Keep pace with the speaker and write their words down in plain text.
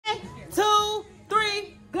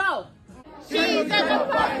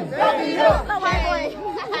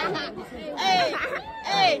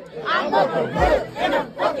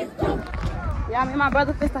Yeah, me and my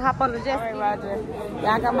brother fist to hop on the jet ski. Roger.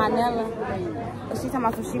 Yeah, I got my Nella. She talking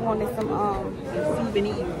about some she wanted some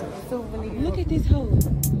souvenirs. Look at this hole.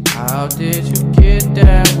 How did you get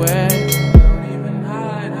that way? Don't even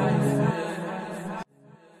hide how you feel.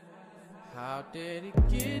 How did it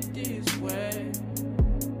get this way?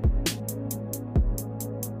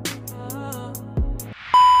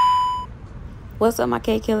 What's up, my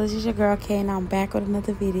cake killers? It's your girl Kay, and I'm back with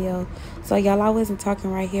another video. So y'all, I wasn't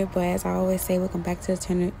talking right here, but as I always say, welcome back to the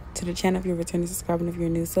channel. If you're returning subscribing, if you're a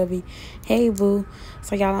new subby, hey boo.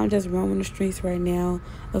 So y'all, I'm just roaming the streets right now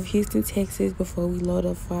of Houston, Texas before we load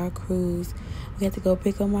up for our cruise. We have to go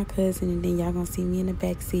pick up my cousin, and then y'all gonna see me in the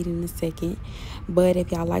back seat in a second. But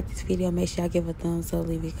if y'all like this video, make sure y'all give a thumbs up,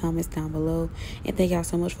 leave your comments down below, and thank y'all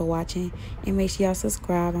so much for watching. And make sure y'all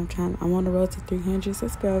subscribe. I'm on the road to 300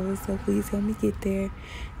 subscribers, so please help me get there.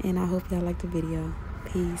 And I hope y'all like the video.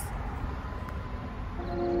 Peace.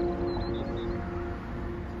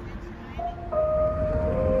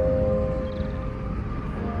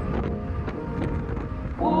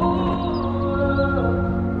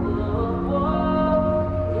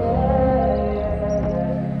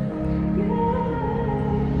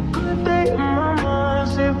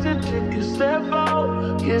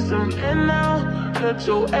 Get some in now, let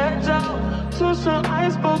your edge out. To some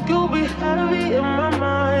iceberg, you'll be heavy in my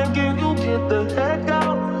mind. Can you get the heck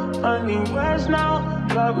out? I need rest now,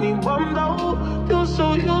 got me bummed out. You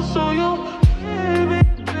so baby,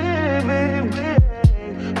 baby, baby.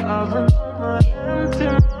 I've been on my empty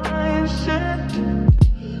mind, shit.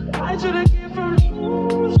 I should've get from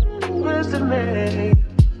losing the best of me.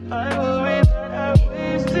 I worry that I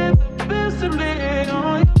wasted the best of me.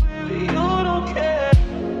 Oh, you, baby, you don't care.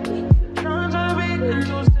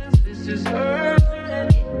 This is hurting.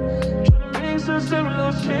 Trying to make some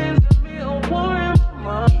simple change. Let me a war in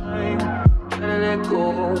my mind. Let go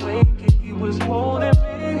away. He was holding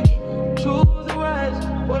me to the right,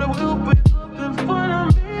 but it will be up in front of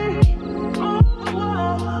me. On the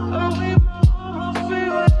wall, I leave my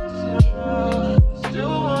feelings.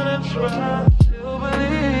 Still wanna try, still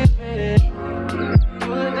believe in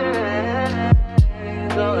good days.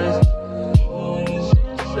 Always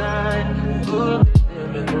inside, good.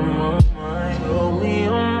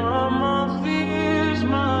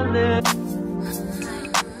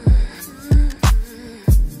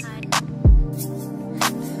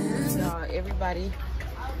 Everybody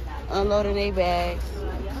unloading their bags.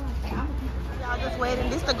 Y'all just waiting.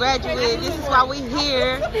 This the graduate. This is why we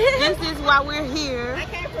here. This is why we're here. I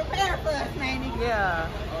can't prepare for us, man. Yeah.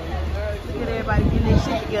 Look at everybody getting their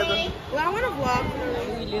shit together. Well, I want to vlog.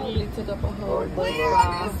 We literally took up a whole bus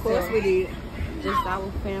ride. Of course we did. Just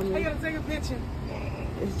our family. I gotta take a picture.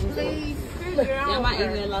 It's just Please. yeah, my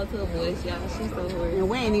email love to her voice, y'all. She's so worried. And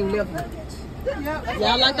we ain't even left.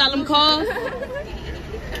 Y'all like all them calls?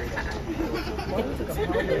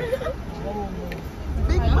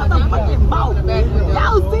 Big motherfucking boat.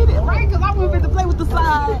 Y'all see this, right? Because I went in to play with the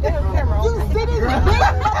side. You see this big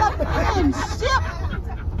motherfucking ship?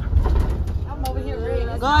 I'm over here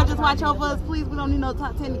ready. God, just watch over us, please. We don't need no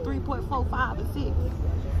top 10 to 3.4, 5, and 6.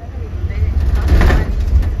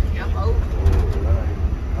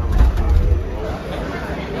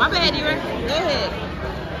 My bad, Ira. Go ahead.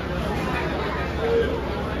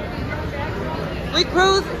 We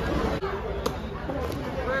cruising.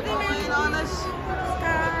 We're going on the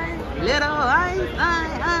sky. Little I.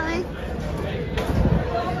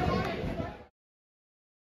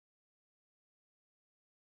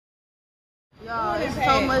 Y'all, there's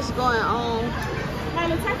so much going on.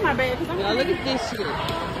 Mama, take my bag. Y'all, look at this shit.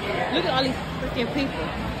 Look at all these freaking people.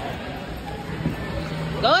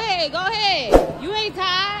 Go ahead. You ain't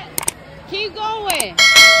tired. Keep going.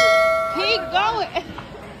 Keep going.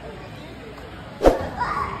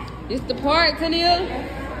 This the park, Tennille.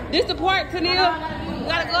 You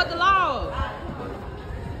gotta go up the log.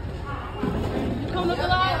 Come up the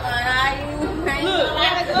log. Look, we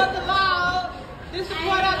gotta go up the log. This is the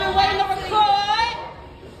part I've been waiting to record.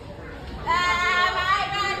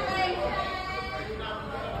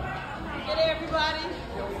 Get everybody.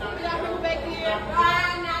 We got people back here.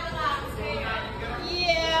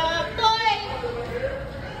 Yeah, boy.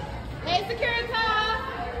 Hey, security.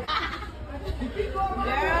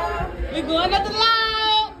 We going up the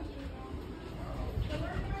loud.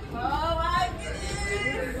 Oh my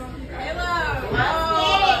goodness. Hello.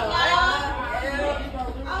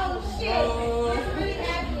 Oh shit. It's really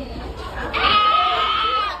happening.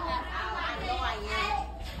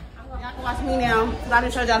 Y'all can watch me now, because I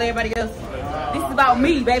didn't show y'all everybody else. This is about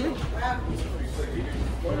me, baby.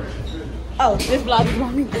 Oh, this vlog is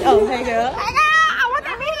about me. Oh, hey girl. Hey girl, I want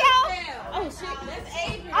that video.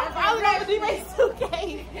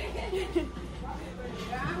 Okay.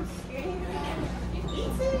 I'm scared.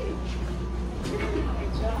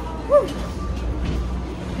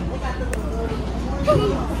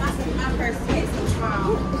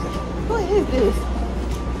 Who is this?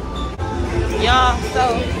 Y'all, so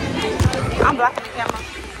I'm blocking the camera.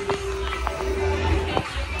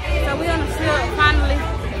 So we on the trip finally.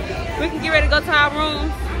 We can get ready to go to our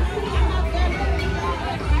rooms.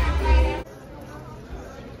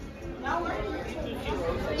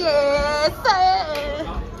 Yes, sir.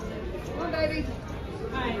 Come on, baby.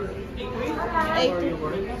 Hey.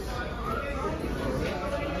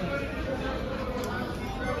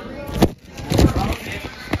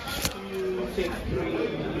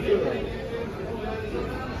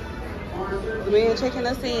 Man checking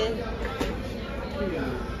us in.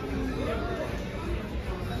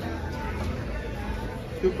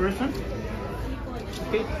 Two person?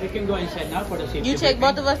 Okay, you can go inside now for the safety. You check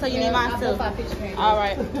both of us, or you need mine too? All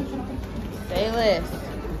right. Say less.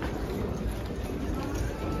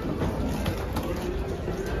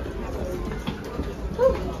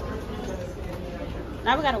 Whew.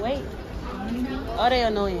 Now we gotta wait. Oh, they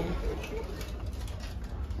annoying.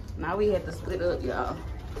 Now we have to split up, y'all.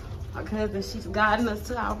 My cousin, she's guiding us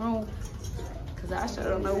to our room. Cause I sure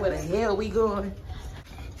don't know where the hell we going.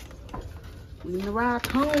 We need to ride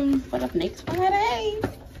home for the next 5 days.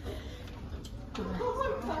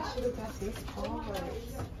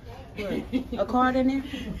 A card in there?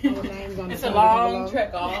 It's a long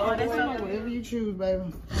trek all the way. Whatever you choose,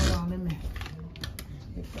 baby. Hold on, let me.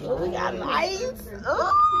 Oh, we got lights.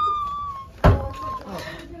 Oh.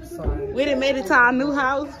 Sorry. We done made it to our new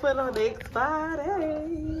house for the next 5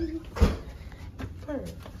 days.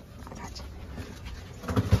 Perfect. I got you.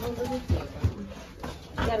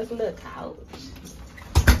 Got us a little couch.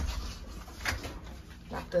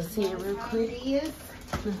 Lock us in real quick.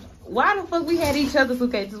 Why the fuck we had each other's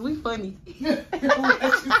suitcases? We funny.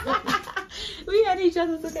 We had each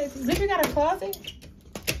other's suitcases. Did you got a closet?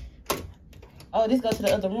 Oh, this goes to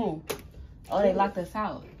the other room. Oh, they locked us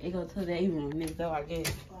out. It goes to the A room next door, I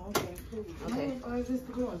guess. Oh, okay, cool. Okay. Oh, is this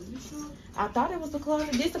the closet? You sure? I thought it was the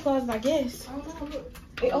closet. This the closet, I guess. Oh, no, look.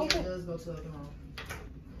 It open. It does go to the other room.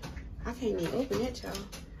 I can't even open it, y'all.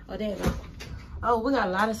 Oh, there you go. Oh, we got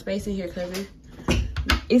a lot of space in here, cousin.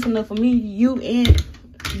 It's enough for me, you, and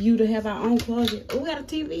you to have our own closet. Oh, we got a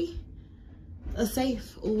TV. A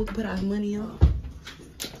safe. Oh, we can put our money on.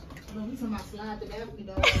 No, we talking about slide the balcony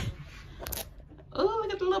door. Oh,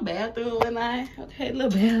 look at the little bathroom and okay,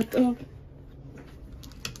 little bathroom.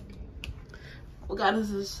 We got us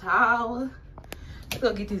a shower. Let's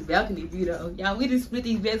go get this balcony view though. Y'all, we just split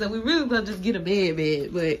these beds up. We really gonna just get a bed,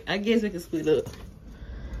 but I guess we can split up.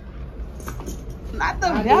 Not the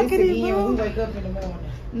balcony We room. wake up in the morning.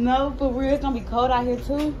 No, for real, it's gonna be cold out here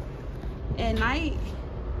too. At night.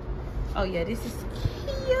 Oh yeah, this is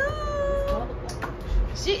cute.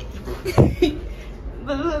 Shit.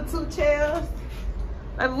 The little 2 chairs.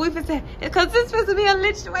 Like we finna say, cause this supposed to be a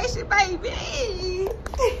lit situation, baby.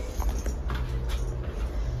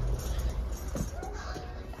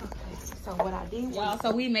 Okay, so what I did, y'all,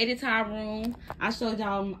 so we made it to our room. I showed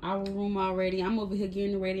y'all our room already. I'm over here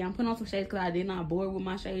getting ready. I'm putting on some shades because I did not board with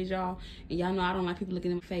my shades, y'all. And y'all know I don't like people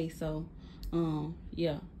looking in my face. So,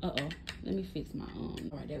 yeah. Let me fix my all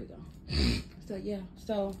right, there we go. So yeah,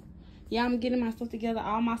 yeah, I'm getting my stuff together.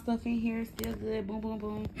 All my stuff in here is still good. Boom, boom,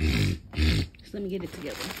 boom. Just let me get it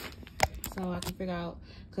together so I can figure out,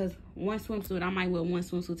 because one swimsuit, I might wear one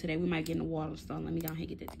swimsuit today. We might get in the water, so let me go ahead and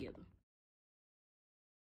get that together.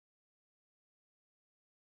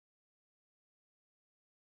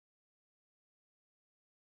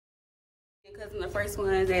 Your cousin, the first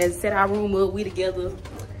one that set our room up, we together.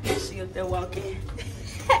 She up there walking.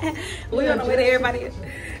 We on the way to everybody.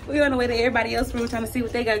 We on the way to everybody else's room trying to see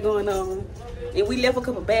what they got going on. And we left a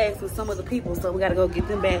couple bags with some other people, so we gotta go get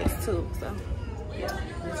them bags too. So yeah.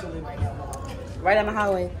 Right on the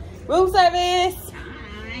highway. Room service.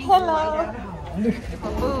 Hello.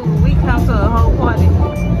 Ooh, we come to a whole party.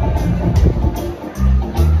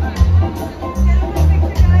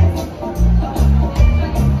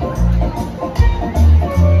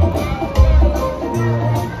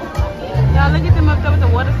 Y'all look at them up there with the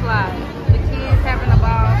water slide. The kids having a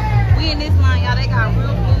ball. We in this line, y'all. They got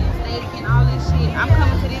real food, steak, and all this shit. I'm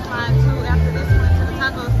coming to this line too after this one to the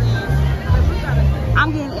taco stand.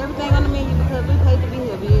 I'm getting everything on the menu because we paid to be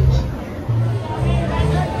here, bitch.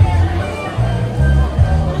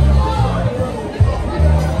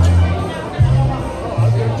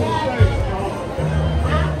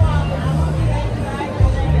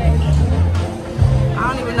 I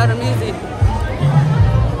don't even know the music.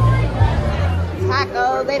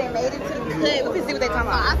 Tacos, they done made it to the cut. We can see what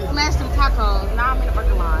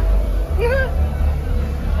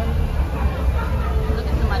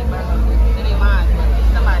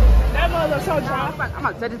I'm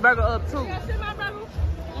about to set this burger up too. Y'all see my burger?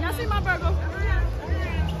 Y'all see my burger?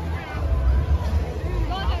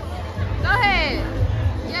 Go ahead.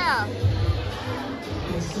 Yeah.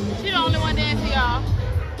 She the only one dancing, y'all.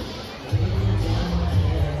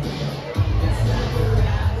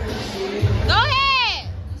 Go ahead.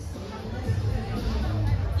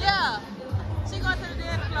 Yeah. She going to the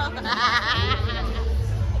dance floor.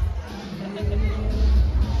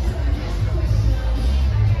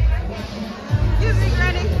 Excuse me,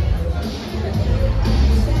 Granny.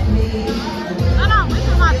 No, no, we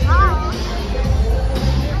can my car.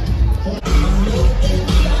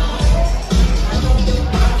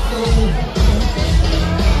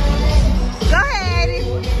 Go ahead, Eddie.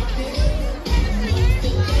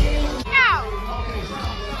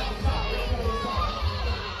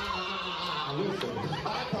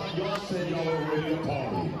 I thought y'all said y'all were ready to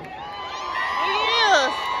party.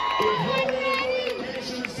 Yes. If you're ready to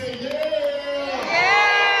vacation, say yeah.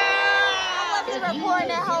 Yeah. I wasn't recording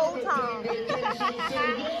that whole time.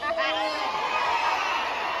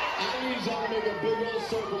 I need y'all to make a big old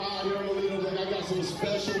circle out here in the little like I got some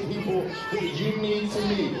special people that you need to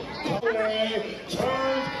meet. Okay,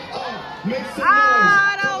 turn up, make some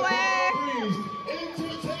noise. No way.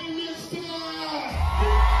 Entertainment style.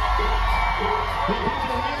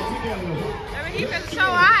 Baby, he been so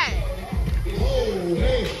hot. Oh,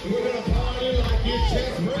 hey, we're gonna party like it's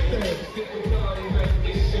Chet's birthday.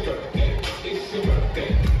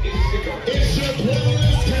 It's your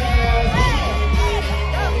playlist cast.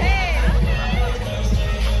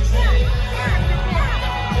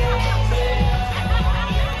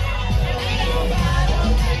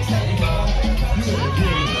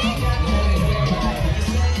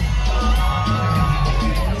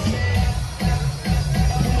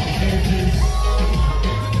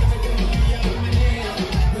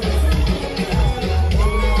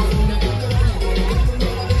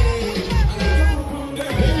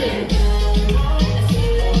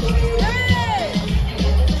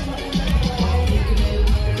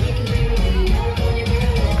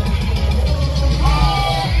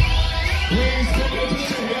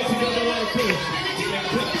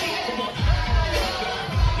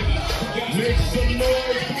 Make some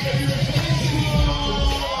noise.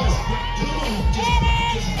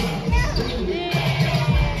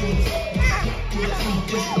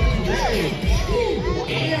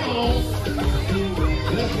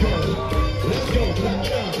 Let's go. Let's go. Clap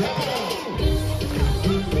it out. Clap it out.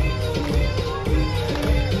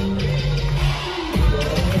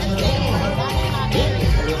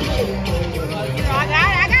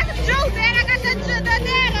 I got the juice, man. I got the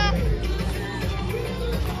data.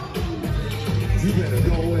 You better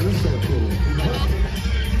go in a circle.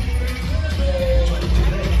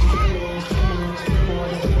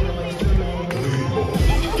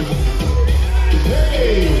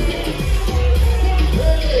 Hey!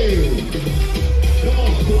 Hey! Come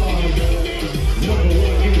on, squad. Number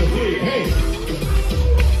one in the league. Hey!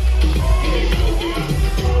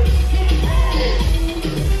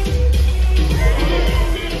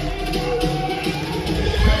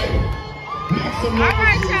 All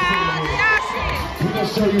right, y'all. We're gonna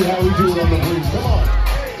show you how we do it on the breeze. Come on.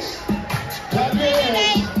 Clap your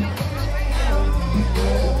hands.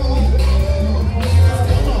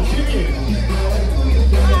 Come on, kick it.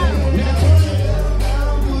 Now turn it.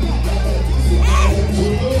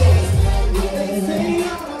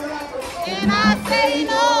 And I say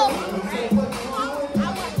no.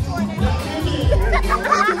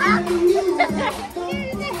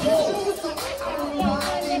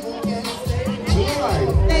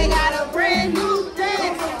 They got a brand new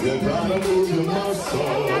dance. You gotta move your muscle.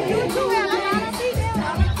 Turn it. To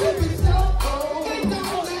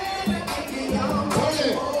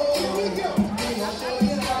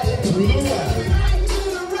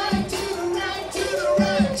the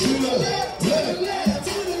right. To the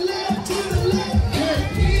left. To the left.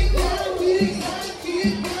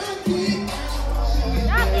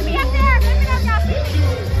 Y'all see me up there? Let me know if y'all see me.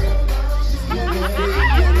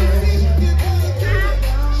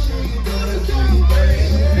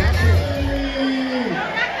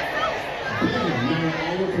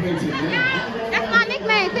 That's my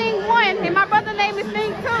nickname, Thing One, and my brother name is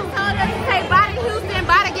Thing Two. Told us to say bye to Houston,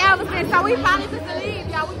 bye to Galveston, so we finally took the leave,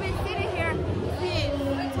 y'all. We've been sitting here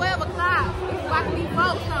since 12 o'clock. It's about to be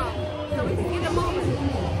folks home, so we can get it moving.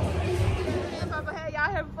 Hey,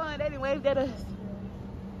 y'all having fun? They didn't wave at us.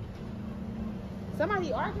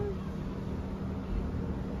 Somebody arguing?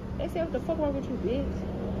 They said, what the fuck wrong with you, bitch?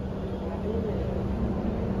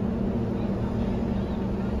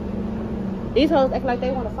 These hoes act like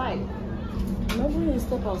they want to fight. No, we didn't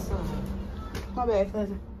step outside. My bad,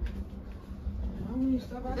 cousin.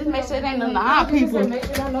 Just make sure it ain't none of our people. Make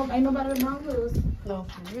sure ain't nobody among us. No,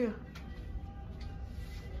 for real.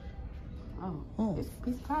 Oh, it's a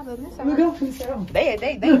piece of pie on this side. We go piece out.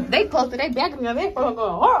 They posted they back me on their phone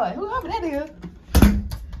going hard. Whoever that is.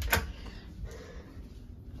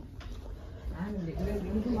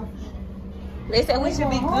 They said we should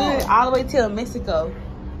be good all the way till Mexico.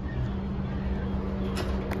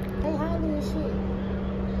 Hey, how do this shit?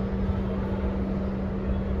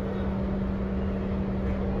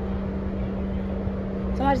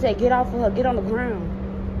 Somebody said get off of her, get on the ground.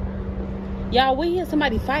 Y'all, we hear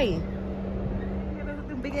somebody fighting. Look at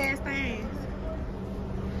them big ass things.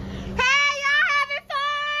 Hey, y'all having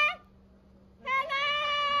fun? Hello?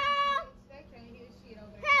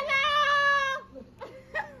 Hello?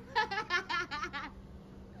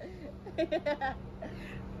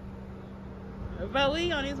 Bro,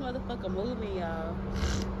 we on this motherfucker movie, y'all.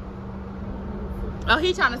 Oh,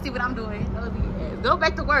 he trying to see what I'm doing. Go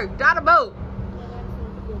back to work. Drive the boat.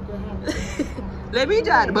 Let me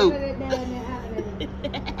drive the boat.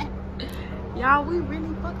 Y'all, we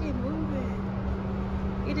really fucking moving.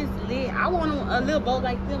 It is lit. I want a little boat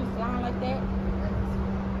like them, flying like that.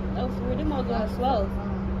 Oh, for real, them all going slow.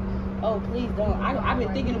 Oh, please don't. I've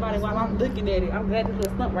been thinking about it while I'm looking at it. I'm glad this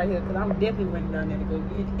little stump right here because I'm definitely running down there to go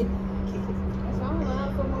get it.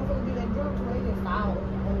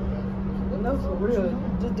 No, for real.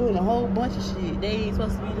 Just doing a whole bunch of shit they ain't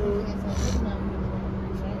supposed to be doing.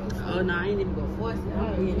 Oh, no, I ain't even gonna force it.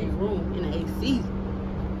 I'm in that room in the AC.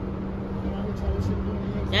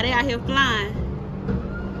 Yeah, they out here flying.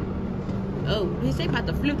 Oh, they about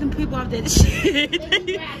to flip them people off that shit.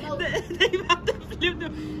 they about to flip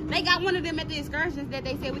them. They got one of them at the excursions that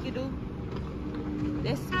they said we could do.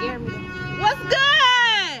 That scared me. What's good?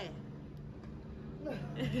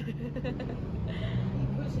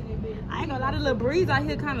 I ain't gonna lie, the little breeze out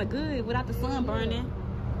here kind of good without the sun burning.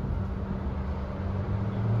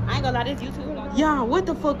 I ain't gonna lie, this YouTube. Y'all, what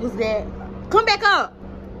the fuck was that? Come back up.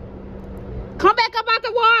 Come back up out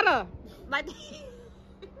the water. Like. I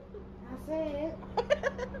said,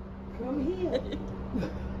 come here.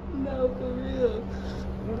 No, for real.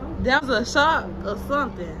 That was a shark or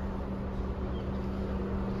something.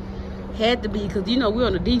 Had to be, because you know we're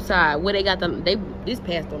on the deep side where they got this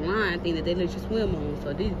past the line thing that they let you swim on,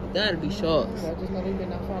 so these gotta be sharks. I just know they better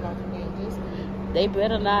not fall off the game this week. They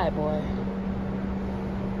better not, boy.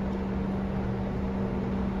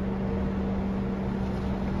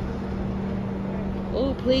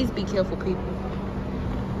 Oh, please be careful, people.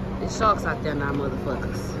 There's sharks out there now,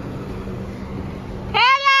 motherfuckers.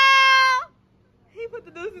 Hello! He put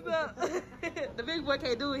the deuces up. The big boy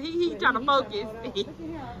can't do it. He trying to focus.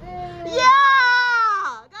 Yeah!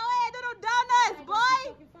 Go ahead, do them donuts, boy!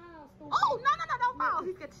 Oh, no, don't fall.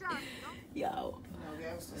 He's got shot. Yo,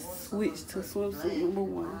 switch to swimsuit number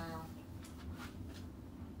 1.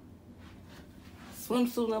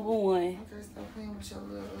 Swimsuit number 1. Okay, stop playing with your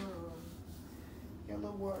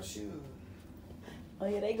little water shoes. Oh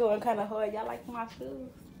yeah, they going kind of hard. Y'all like my shoes?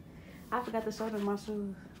 I forgot to show them my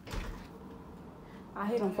shoes. I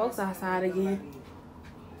hear them folks outside again.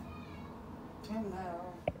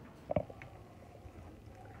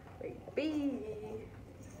 Baby.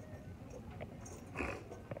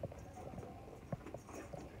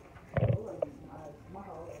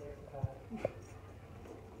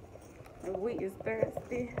 We is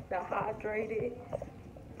thirsty, dehydrated.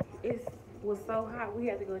 It was so hot we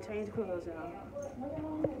had to go change clothes, y'all.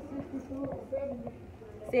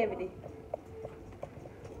 70.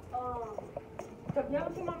 Have you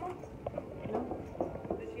ever seen my mom? No.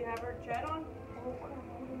 Did she have her chat on?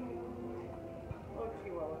 Oh, she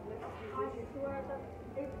will.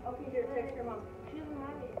 Okay, here, text your mom. She doesn't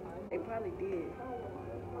have it. They probably did.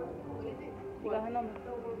 You got her number?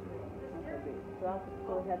 So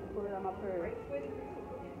I'll have to pull it on my purse.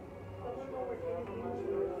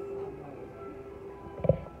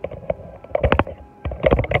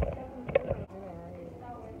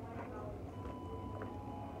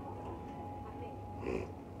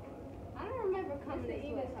 I don't remember coming to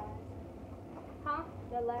even side. Huh?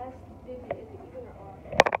 The last digit, is it even or odd?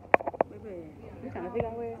 You trying to figure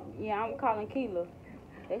out where? Yeah, I'm calling Keela.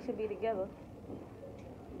 They should be together.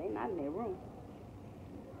 They not in their room.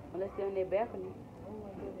 Unless they're in their balcony.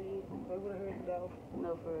 They would have heard it though.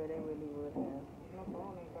 No, for real, they really would have. My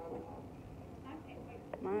phone ain't calling.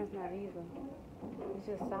 Mine's not either. It's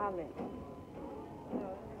just silent.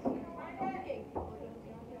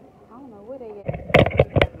 I don't know where they at.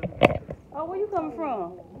 Oh, where you coming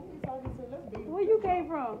from? Where you came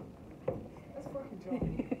from? That's fucking joke.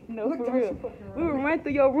 No, for real. We were running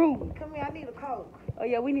through your room. Come here, I need a Coke. Oh,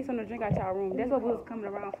 yeah, we need something to drink out y'all room. That's what we was coming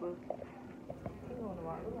around for.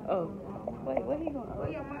 Oh. Wait, what he going? Oh,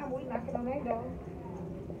 yeah, mom, we knocking on that door.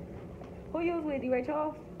 Who you was with? D-Ray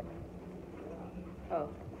Charles? Oh.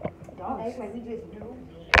 Don't act like we just do.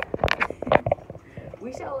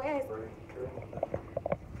 We sure asked.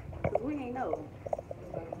 Cause we ain't know.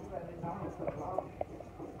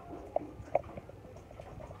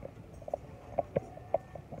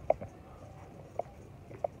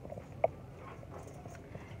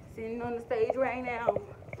 Sitting on the stage right now,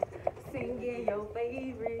 singing your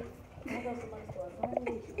favorites.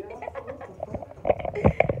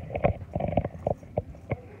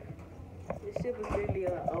 This shit was really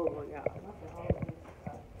over, y'all.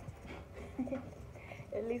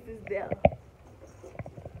 At least it's there.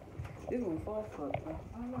 This one far as fuck, bro.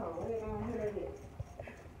 I know, where it is.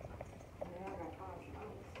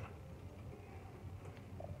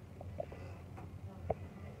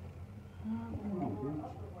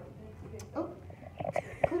 Oh,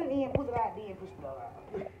 put it in, pull it out, then push it out.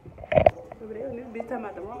 Over there, this bitch talking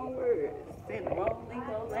about the wrong words, saying the wrong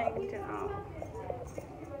lingo, language, and all.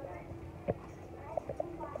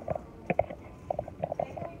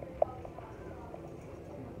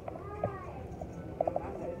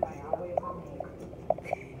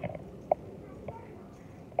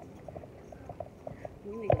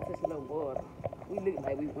 We need to touch a little water. We look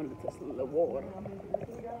like we wanted to touch a little water.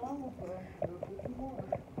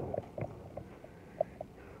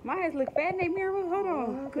 My ass look fat in that mirror. Hold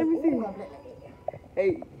on. Let me see.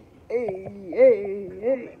 Hey, hey, hey,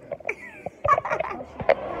 hey.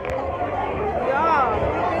 Y'all,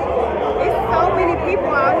 it's so many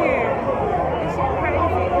people out here. This shit crazy.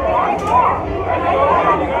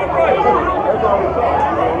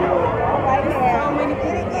 There's so many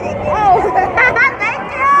people. Oh, thank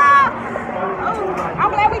you. Oh, I'm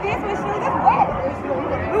glad we did switch shoes. It's wet.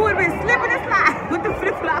 We would have been slipping and sliding with the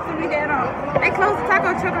flip flops that we had on. They closed the taco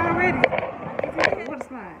truck already. What a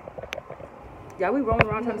slide. Yeah, we rolling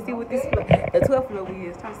around trying to see what this floor, the 12th floor we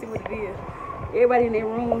is, trying to see what it is. Everybody in their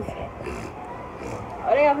rooms.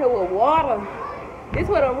 Oh, they up here with water. This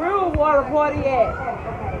where the real water party at.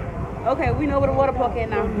 Okay, we know where the water park at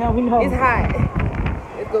now. Now we know. It's hot.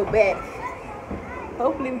 Let's go back.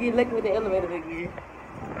 Hopefully we get lucky with the elevator again.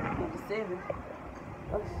 Number 7.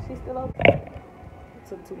 Oh, she's still open. It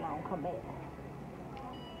took too long. Come back.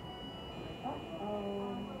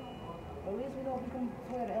 At least we know we can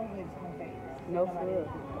swear the elevator's come back. No fun.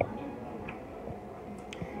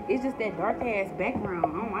 It's just that dark ass background. I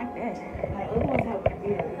don't like that. Like, other ones have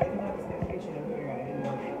weird. They don't have to send a picture of here.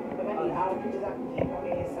 But I need all the pictures I can get on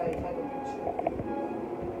the inside. Take a picture.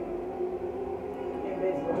 And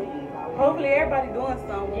basically leave. Hopefully everybody doing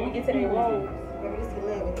something when we get to their rooms. Remember, this is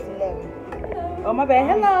 11. It's 11. Oh my bad.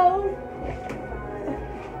 Hello.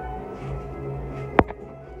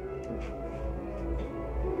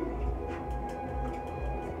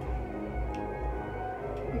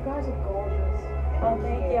 You guys are gorgeous. Oh,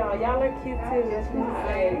 thank y'all. Y'all are cute too.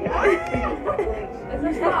 It's a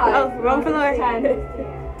shot. Oh, wrong floor.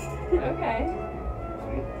 Okay.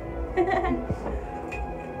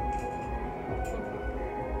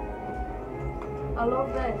 I love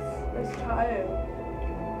this child.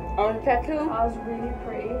 On the tattoo? That was really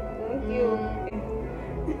pretty. Thank you.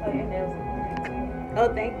 Oh,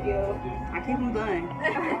 thank you. I keep them done.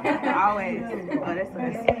 Always. Oh, that's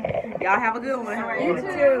nice. Y'all have a good one. You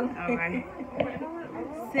too. All right.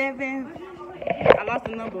 7. I lost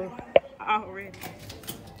the number already.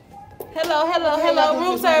 Hello.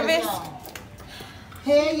 Room service.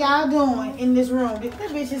 Hey, y'all doing in this room? That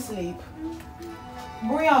bitch is asleep.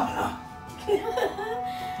 Brianna.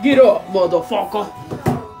 Get up, motherfucker.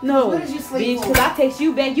 No, Where did you sleep bitch, for? because I text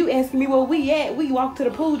you back. You asking me where we at. We walked to the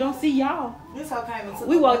pool. Don't see y'all. This all came into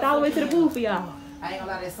We walked all the way to the pool for y'all. I ain't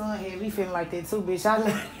gonna lie, that sun here, we feeling like that too, bitch.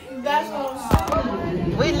 That's what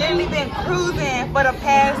I'm We literally been cruising for the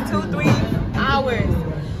past 2-3 hours.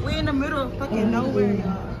 We in the middle of fucking nowhere,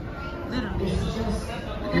 y'all. Literally.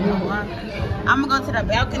 I'm gonna go to the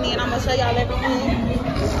balcony and I'm gonna show y'all everything.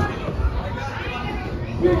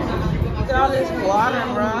 Look at all this water,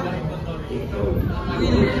 bro. We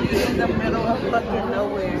literally in the middle of fucking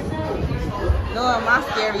nowhere. No, my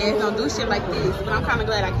scary ass don't do shit like this, but I'm kind of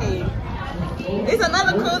glad I came. There's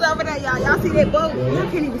another cruise over there, y'all. Y'all see that boat? Y'all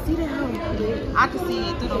can't even see that house. I can see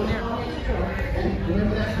it through the mirror.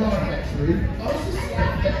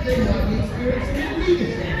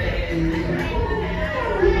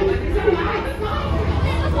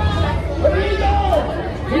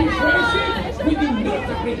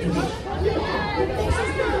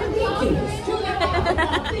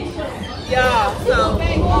 Y'all, so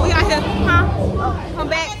we out here, huh? Come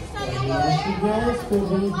back.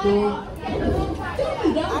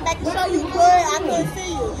 I'm back to show you good. I couldn't see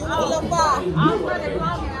you. You were a little far. I was running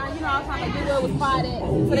vlogging now. You know, I was trying to get where it was quiet at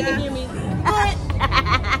so they can hear me.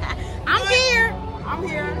 I'm here. I'm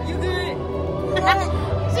here. You good?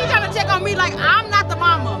 She trying to check on me like I'm not the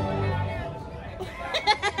mama.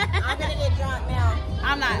 I'm gonna get drunk now.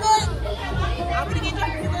 I'm not. I'm gonna get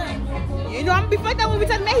drunk. You know I'm gonna be fucked up when we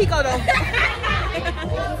touch Mexico though.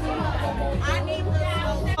 I need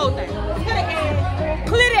the whole thing.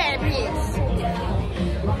 Clear that bitch.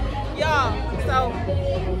 Y'all, so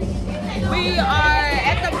we are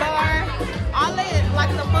at the bar. All the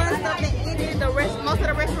like the fun stuff that ended. Most of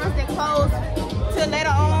the restaurants that closed till later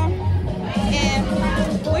on, and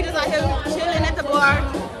we just out here chilling at the bar.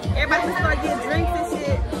 Everybody can start getting drinks and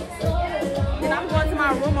shit. And I'm going to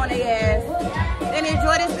my room on their ass. Then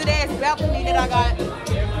enjoy this good ass balcony that I got. So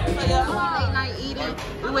yeah, late night eating.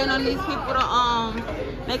 We waiting on these people to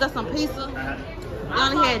make us some pizza. They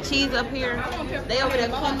only had cheese up here. They over there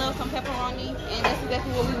cutting up some pepperoni, and that's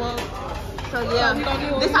exactly what we want. So yeah,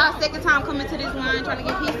 this is our second time coming to this line trying to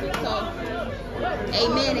get pizza. So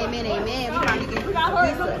amen, amen, amen. We're trying to get pizza.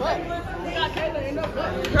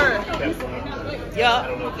 Her. Yup.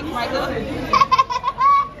 Right here.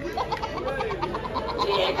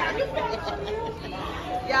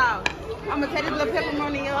 Y'all, I'm gonna take this little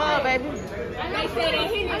pepperoni up, baby.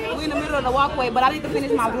 We in the middle of the walkway, but I need to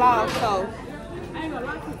finish my vlog, so.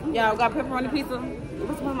 Y'all got pepperoni pizza.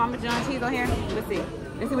 What's some Mama John cheese on here? Let's see.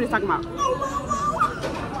 Let's see what he's talking about.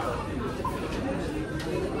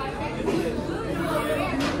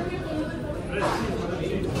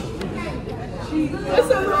 That's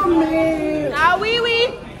a little man. Ah, wee wee.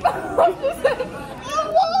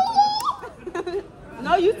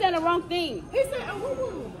 No, you said the wrong thing. He said, oh,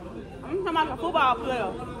 woo-woo. I'm talking about a football player.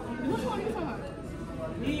 Which one are you talking about?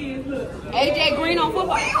 AJ Green on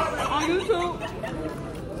football. On YouTube.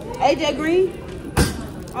 AJ Green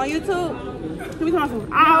on YouTube. Who we talking about?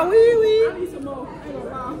 Ah, wee wee. I need some more.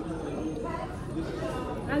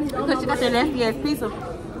 I need Because she got that nasty ass piece of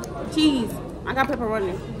cheese. I got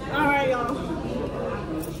pepperoni. all right, y'all.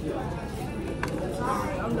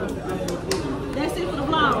 That's it for the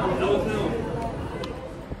vlog.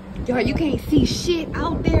 Y'all, you can't see shit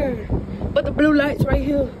out there but the blue lights right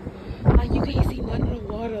here. Like, you can't see nothing in the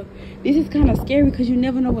water. This is kind of scary because you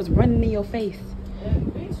never know what's running in your face. Bro,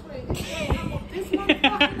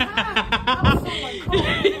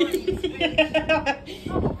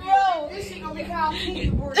 this shit gonna be called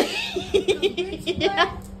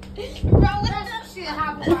Bro, let that shit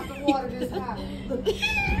hop out the water this time.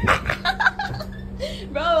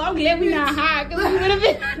 Bro, I'm glad we not high because we would have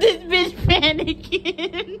been this bitch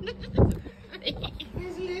panicking.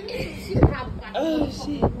 Oh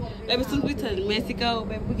shit. Baby, since we touched Mexico,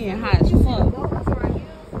 baby, we getting hot as fuck.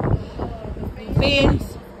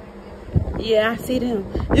 Fins? Yeah, I see them.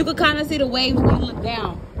 You can kind of see the waves when you look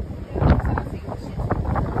down.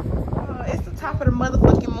 Oh, it's the top of the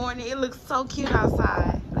motherfucking morning. It looks so cute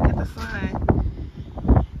outside. Look at the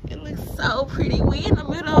sun. It looks so pretty. We in the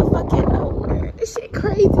middle of fucking nowhere. This shit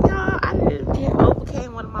crazy, y'all. I didn't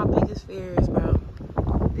overcame one of my biggest fears, bro.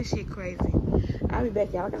 This shit crazy. I'll be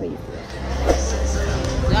back, y'all. I gotta eat.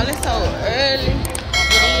 Y'all, it's so early.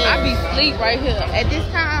 I be asleep right here. At this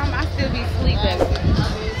time, I still be asleep, baby.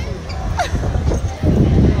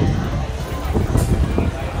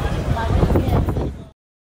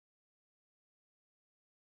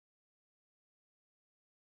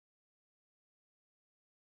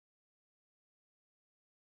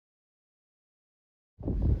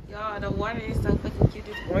 Y'all, the water is so fucking cute.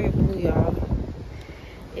 It's royal blue, y'all.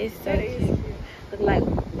 It's so cute. Look like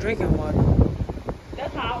drinking water.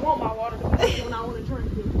 That's how I want my water to be when I want to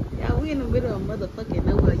drink it. Y'all, we in the middle of motherfucking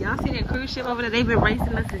nowhere. Y'all see that cruise ship over there? They've been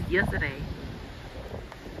racing us since yesterday.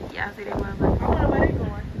 Y'all see that motherfucker? I wonder where they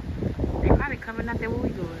going. They probably coming out there where we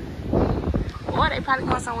going. Or they probably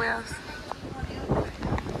going somewhere else.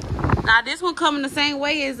 Now, this one coming the same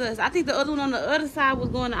way as us. I think the other one on the other side was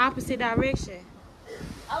going the opposite direction.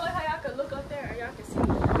 I like how y'all can look up there and y'all can see.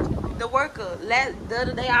 The worker. The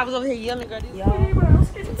other day I was over here yelling, girl. Y'all,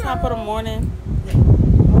 top of the morning.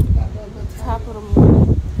 Top of the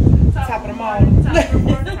morning. Top of the morning. Top of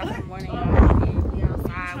the morning,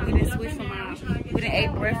 y'all. We didn't switch from our, we didn't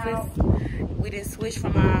ate breakfast. We didn't switch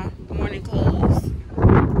from our morning clothes.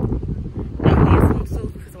 Now we in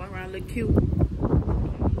swimsuits because walk around look cute.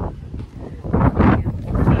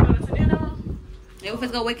 Yeah, we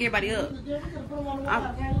first go wake everybody up.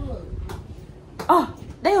 Oh,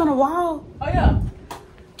 they on the wall. Oh, yeah.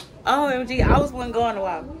 OMG, I was one going a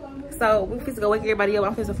while. So we finna go wake everybody up.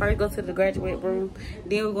 I'm finna first go to the graduate room.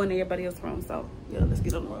 Then we're going to everybody else's room. So yeah, let's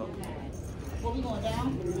get on the road. What, we going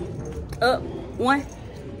down? Up, one.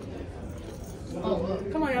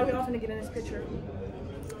 Come on, y'all. We all finna get in this picture.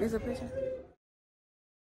 Is a picture?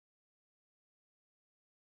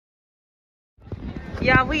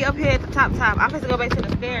 Yeah, we up here at the top. I'm supposed to go back to the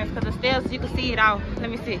stairs because the stairs you can see it all. Let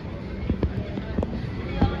me see.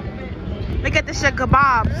 Look at the shit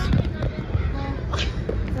kebabs.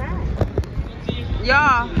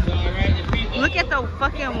 Y'all, look at the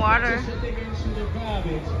fucking water.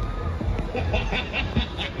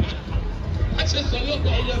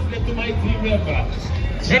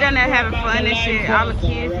 They done there having fun and shit, all the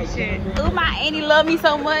kids and shit. Ooh, my auntie love me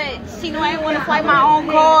so much. She knew I ain't want to swipe my own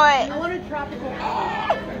card. I want a tropical.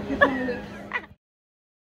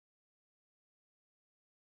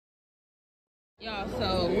 Y'all,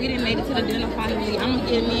 so we didn't make it to the dinner finally. I'm gonna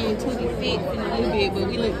get me and Tootie fixed in a little bit, but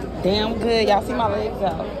we look damn good. Y'all see my legs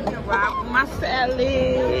out. Wow, my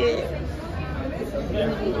salad.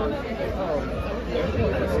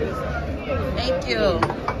 Thank you.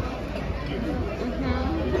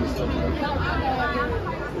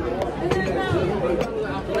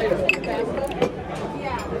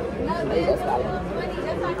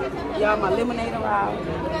 Y'all, my lemonade arrived.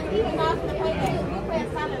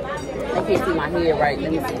 I can't see my head right.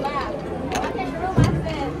 Let me see.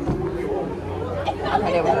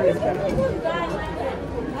 Okay, that one is better.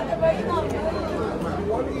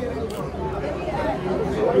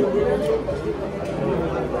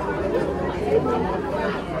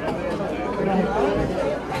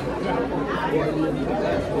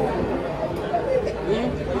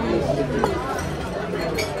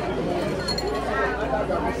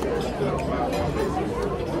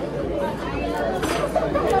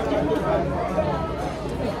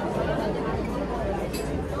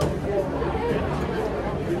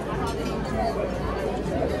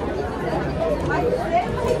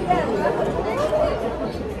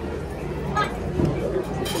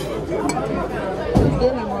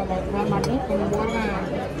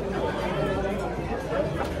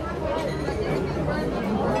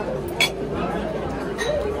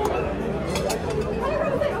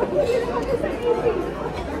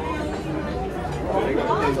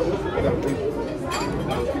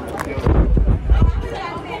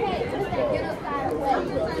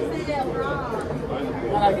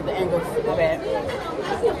 I gotta get the angles. My bad.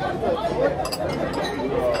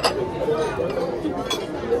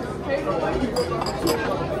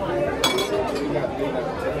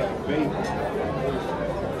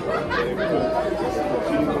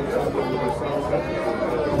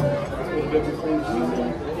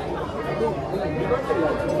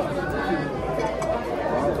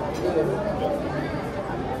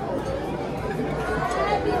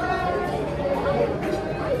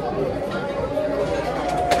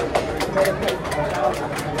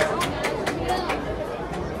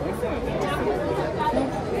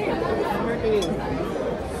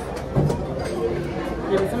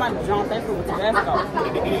 Somebody jumped that food with Tabasco.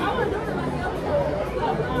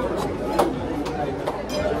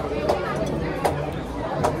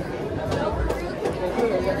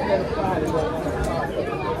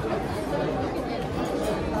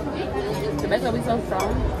 Tabasco be so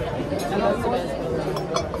strong. I love Tabasco.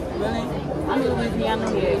 Really? I'm in Louisiana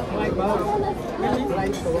here. Really?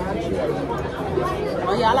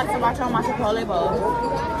 Oh yeah, I like sriracha on my Chipotle bowl.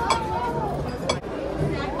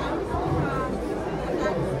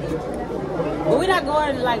 But we're not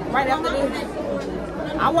going like right after this.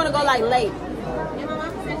 I want to go like late.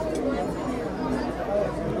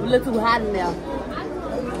 A little too hot in there.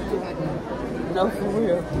 No, for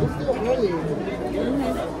real. It's still early.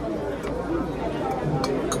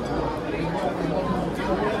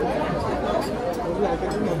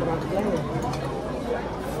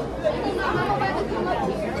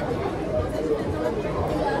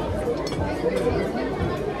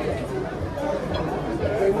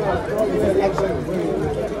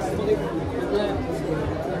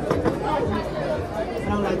 I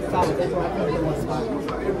don't like salad, that's why I put it in one spot.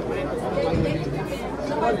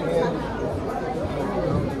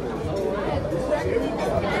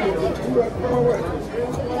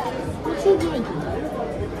 What you doing?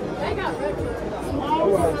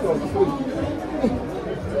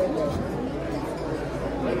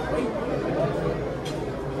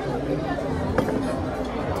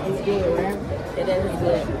 It's good, right? It is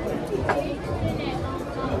good.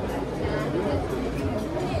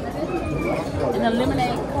 And the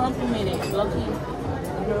lemonade complimented, low key.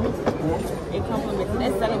 It complimented.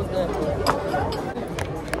 That salad was good.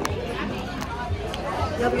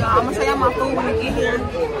 Yep, y'all. I'm gonna show y'all my food when we get here.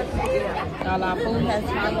 Y'all, our food has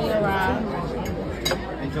finally arrived.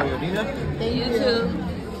 Enjoy your dinner. Thank you too.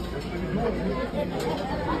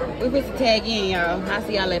 We put the tag in, y'all. I'll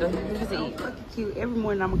see y'all later. We put to eat. Fucking cute. Every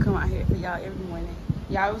morning I'm gonna come out here for y'all every morning.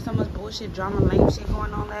 Y'all, there was so much bullshit, drama, lame shit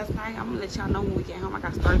going on last night. I'm gonna let y'all know when we get home. I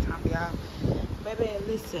got story time for y'all. Baby,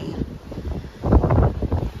 listen.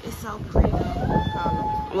 It's so pretty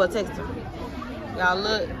though. Well, text her. Y'all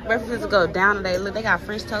look, breakfast go down today. Look, they got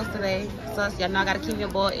French toast today. So y'all know I gotta keep your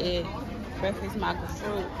boiled egg. Breakfast, my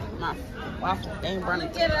fruit, my waffle, they ain't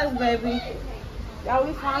burning. Get us, baby. Y'all,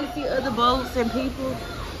 we finally see other boats and people.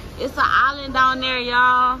 It's an island down there,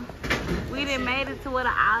 y'all. We done made it to where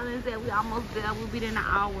the island's at. We almost there. We'll be there in an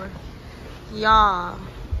hour. Y'all,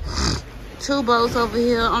 2 boats over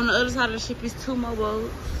here. On the other side of the ship is 2 more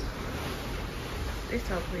boats. It's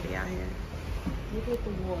so pretty out here. Look at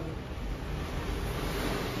the water.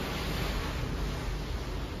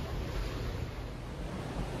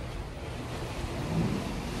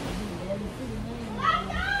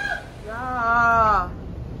 Y'all,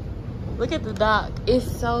 look at the dock.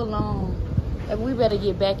 It's so long. And we better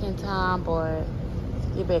get back in time, boy.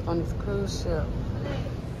 Get back on this cruise ship.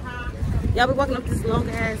 Y'all be walking up this long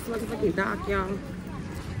ass motherfucking dock, y'all.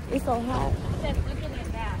 It's so hot.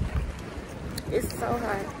 It's so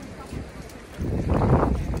hot.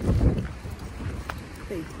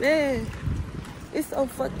 Man, it's so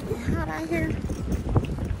fucking hot out here.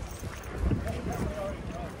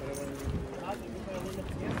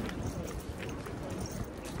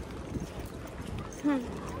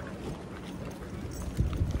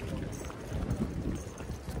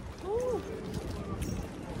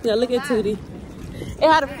 Yeah, look at Tootie. Hey,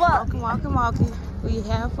 how the fuck? Walking. We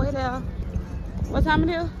halfway there. What time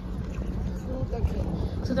it is?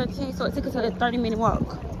 2:13. So it took us a 30-minute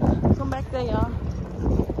walk. Come back there, y'all.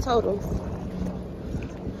 Total.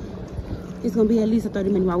 It's gonna be at least a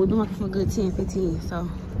 30-minute walk. We've been walking for a good 10, 15, so.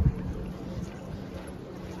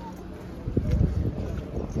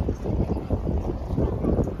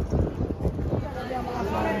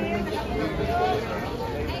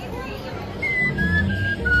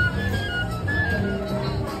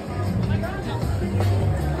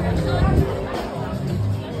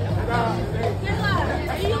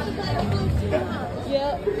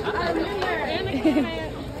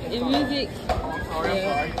 In music.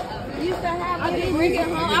 Yeah. We used to have I didn't bring it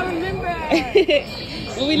home. I remember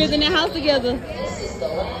when we lived in that house together.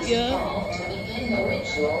 Yeah.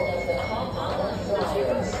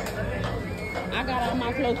 I got all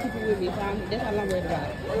my close people with me, so that's all I'm worried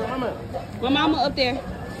about. My mama up there.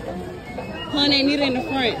 Hun ain't neither in the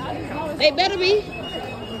front. They better be.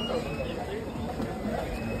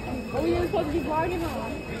 Are we even supposed to be vlogging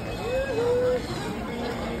on?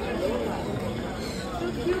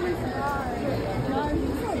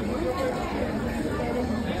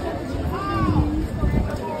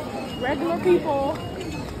 Regular people.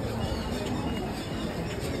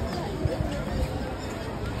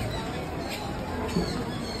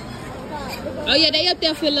 Oh yeah, they up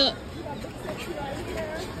there, Philip.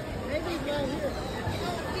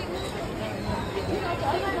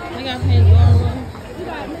 I got pants on. We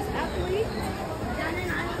got Miss Athlete.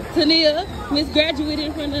 Tania, Miss Graduate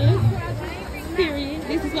in front of us. Period.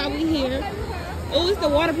 This is why we here. Oh, it's the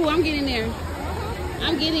water pool. I'm getting there.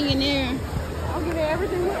 I'm getting in there. I'm getting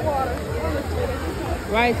everything with water.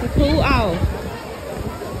 Right, to cool off.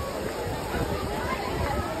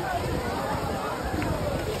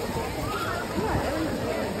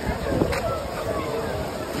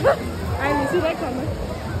 I didn't see that coming.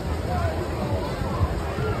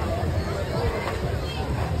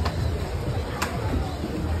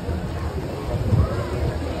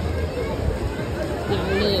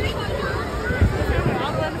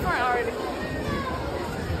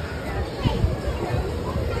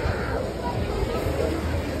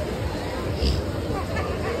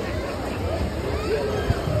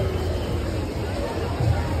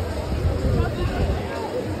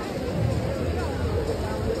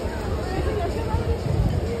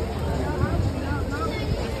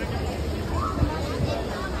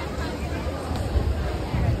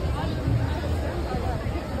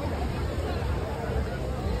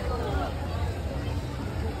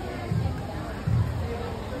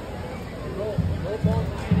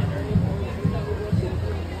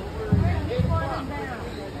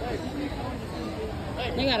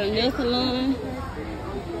 They got a nail salon.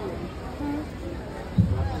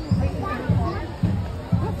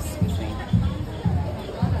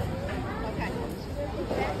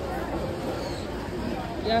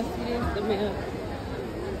 Y'all see this? The mail.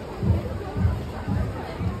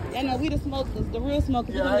 Y'all know we the smokers, the real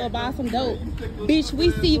smokers. We're gonna go buy some dope. Bitch,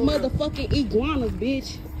 we see motherfucking iguanas,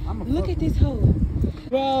 bitch. Look at this hoe.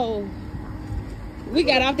 Bro, we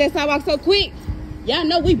got off that sidewalk so quick. Y'all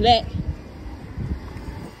know we black.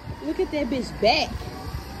 Look at that bitch back.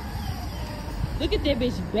 Look at that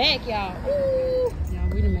bitch back, y'all. Y'all,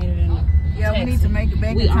 we done made it in the Yeah, taxi. we need to make it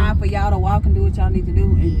back in time for y'all to walk and do what y'all need to do,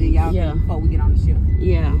 and then y'all can before we get on the ship.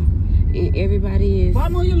 Yeah. And everybody is Boy,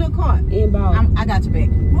 move your little cart. involved. I got your back.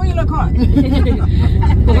 Move your little cart.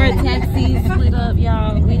 We're taxis split up,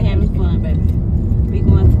 y'all. We having fun, baby. We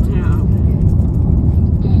going to town.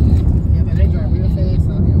 Yeah, but they drive real fast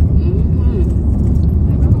on here.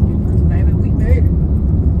 Baby, we made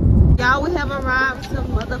it. Y'all, we have arrived to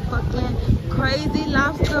motherfucking Crazy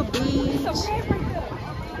Lobster Beach.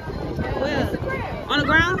 Where? On the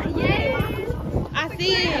ground? Yes. I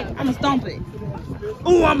see it. I'ma stomp it.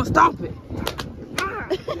 Ooh, I'ma stomp it.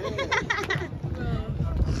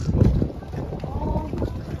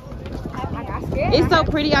 It's so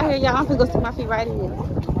pretty out here, y'all. I'm finna go stick my feet right in here.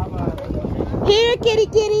 Here, kitty,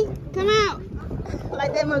 kitty. Come out.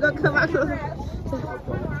 Like that one gonna come out. Y'all,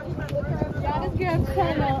 this girl's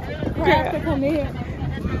trying to come in here.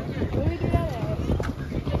 Where we do that at?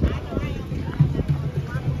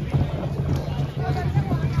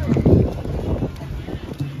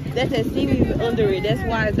 That's that seaweed under it. That's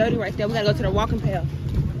why it's dirty right there. We gotta go to the walking path.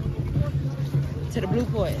 To the blue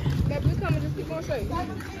point. Baby, we coming, just keep on straight.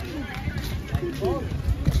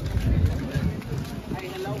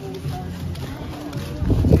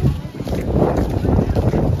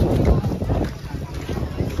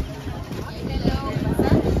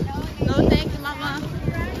 No, thank you, mama.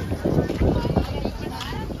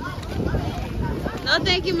 No,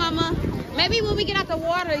 thank you, mama. Maybe when we get out the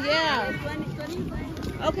water, yeah.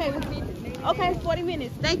 Okay, okay, 40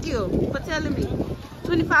 minutes. Thank you for telling me.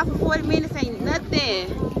 25 for 40 minutes ain't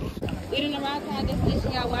nothing. We didn't arrive to our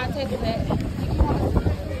destination, y'all. Where our table at?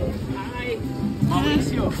 Hi,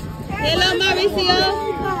 Mauricio. Hello, Mauricio.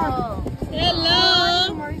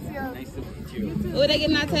 Hello. Nice to meet you. Oh, they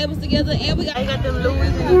getting our tables together, and we got them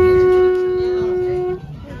Louis. Yeah.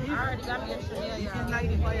 I already got me a Chanel, y'all.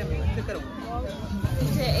 She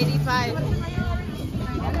said 85.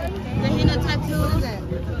 The henna tattoo.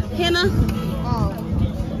 Henna? Oh,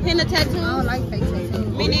 Henna tattoo? I don't like fake tattoos.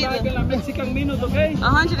 Me neither.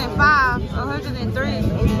 105, 103.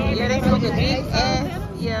 Yeah, they took a big ass.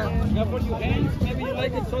 Yeah. For your hands, maybe you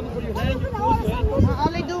like it something for your hands. I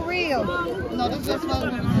only do real. No, this just for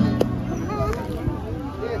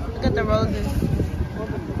Look at the roses.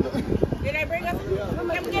 Did they bring us? Can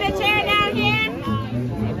we get a chair down here?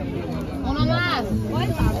 Uno más.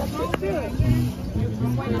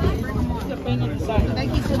 Depends on the size. They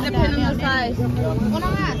keep putting it Depending down on the size. Uno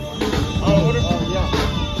más. Oh, order? Yeah.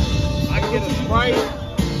 I can get a Sprite with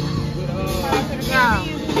Yeah.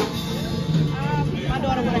 My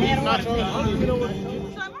daughter would have had one. you know what?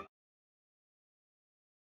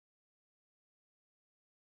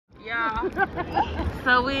 Y'all.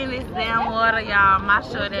 So we in this damn water, y'all. My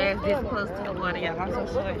short ass this close to the water, y'all. I'm so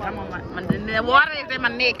short. I'm on the water is in my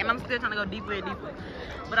neck, and I'm still trying to go deeper and deeper.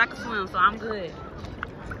 But I can swim, so I'm good.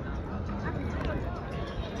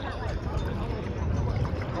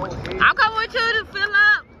 I'm coming with you to fill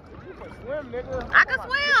up. I can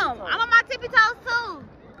swim. I'm on my tippy toes too.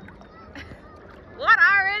 Water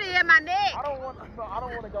already in my neck. I don't want to go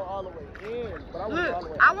all the way in, but I want to go all the way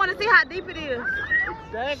Look, I want to see how deep it is.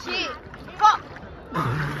 Exactly. Shit. Fuck.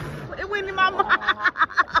 It went in my mouth.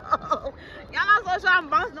 Y'all, I'm so sure I'm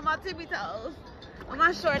bouncing on my tippy toes. On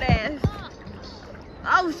my short ass.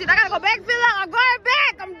 Oh shit, I gotta go back, fill up. I'm going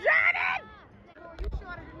back. I'm drowning.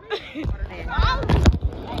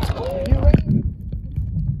 You ready?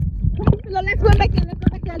 Let's go back there. Let's go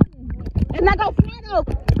back there. Let's not go flat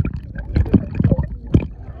over.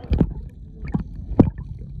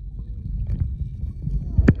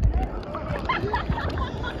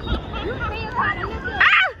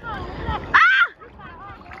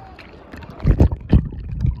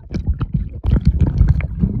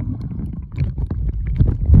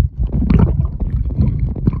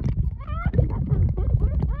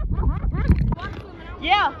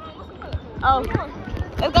 Yeah. Oh,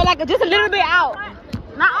 let's go like just a little bit out.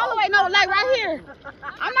 Not all the way, no, like right here.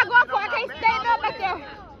 I'm not going for it. I can't stand up back there.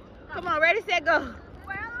 Come on, ready, set, go.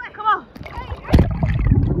 Come on.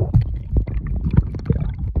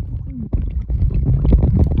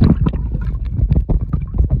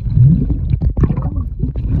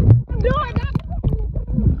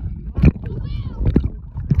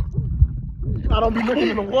 I don't be looking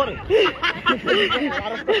in the water.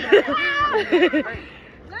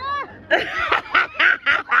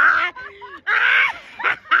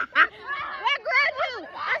 What grabbed you?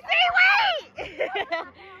 A seaweed!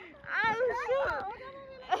 Oh, shoot.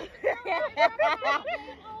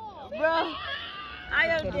 Bro, I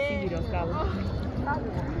am dead.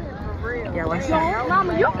 For real. Yeah, what's that?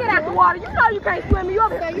 Mama, you get out the water. You know you can't swim. You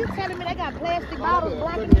over there. You telling me they got plastic bottles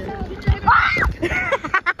blocking the sun?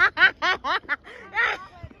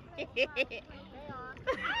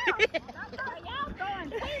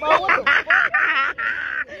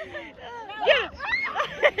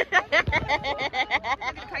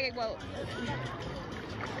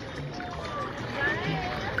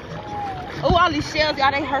 Oh, all these shells,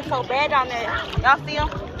 y'all, they hurt so bad down there. Y'all see them?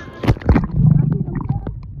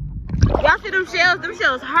 Y'all see them shells? Them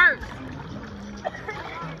shells hurt. It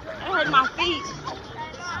hurt my feet.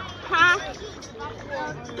 Huh?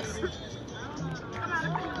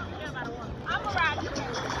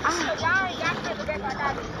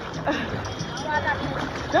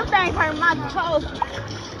 Them things hurt my toes.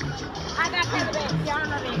 I got paperback. Y'all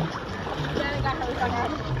know that. Y'all ain't got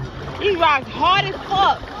paperback. These rocks hard as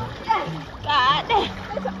fuck. God damn.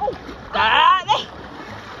 God damn.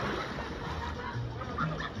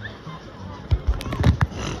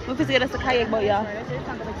 We can get us a kayak boat, y'all.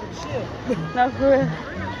 No, for real.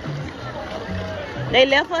 They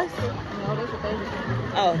left us?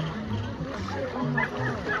 Oh.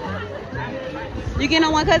 You getting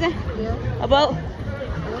on one, cousin? Yeah. A boat?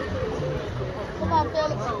 Come on,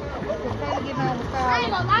 Felix. I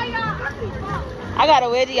ain't gonna lie, y'all. I got a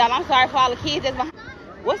wedgie, y'all. I'm sorry for all the kids that's behind.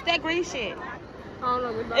 What's that green shit? I don't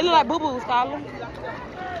know. It look like boo-boo, Scholar.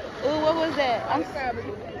 Ooh, what was that?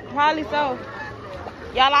 Probably so.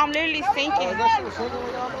 Y'all, I'm literally sinking.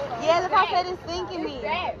 Yeah, the car said it's sinking me.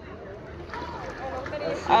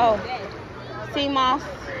 Oh. Sea moss.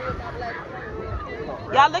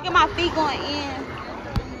 Y'all, look at my feet going in.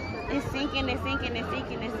 It's sinking, it's sinking, it's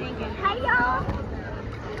sinking, it's sinking. Hey, y'all.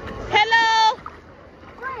 Hello.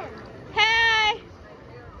 Hey.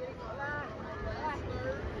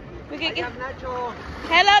 We can get...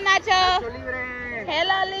 Hello, Nacho.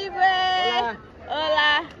 Hello, Libre.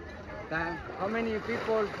 Hola. How many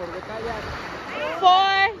people for the kayak?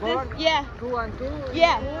 4. Yeah. 2 and 2?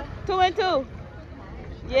 Yeah. 2 and 2.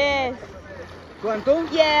 Yes. 2 and 2?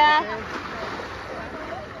 Yeah.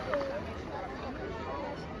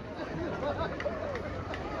 Okay.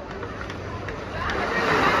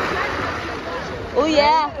 Oh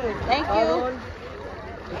yeah. Thank you.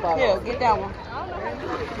 Here, get that one.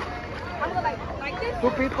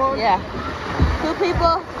 Two people? Yeah. 2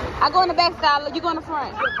 people. I go in the back, Skylar. You go in the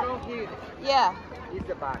front. The front here. Yeah. It's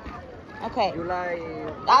the back. Okay. You like...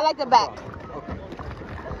 I like the back. Okay.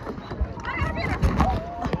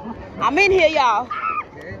 I'm in here, y'all.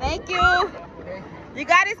 Okay. Thank you. Okay. You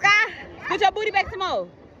got it, Sky? Put your booty back some more.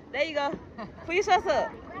 There you go. Put your shorts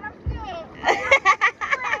up.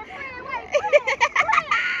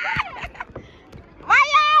 Bye,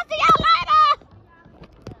 y'all. See y'all later.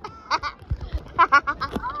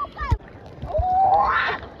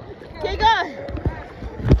 Keep going.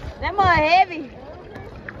 That mud heavy.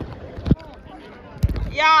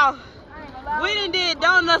 Y'all, we done did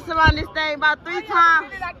donuts around this thing about 3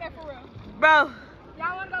 times. Like that for real. Bro.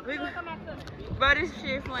 Y'all wanna go come back to me? Bro, this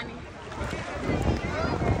shit funny.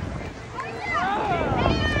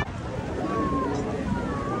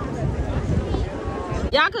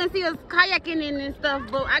 Y'all couldn't see us kayaking in and stuff,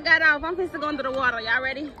 but I got off. I'm supposed to go into the water. Y'all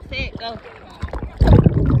ready? Set, go.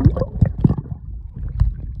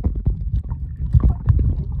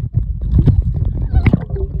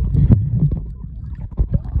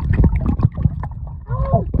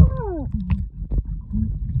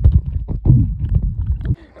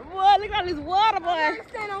 Boy, look at this water, boy. I'm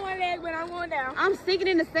standing on one leg when I'm going down. I'm sinking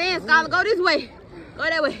in the sand, Skylar. Go this way. Go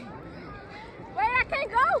that way. Wait, I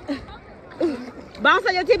can't go. Bounce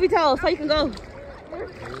on your tippy toes so you can go.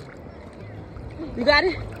 You got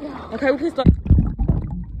it? Yeah. Okay, we can start.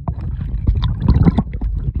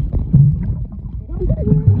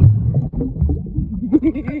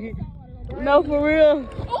 No, for real.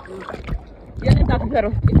 Yeah, let's stop the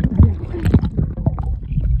pedal.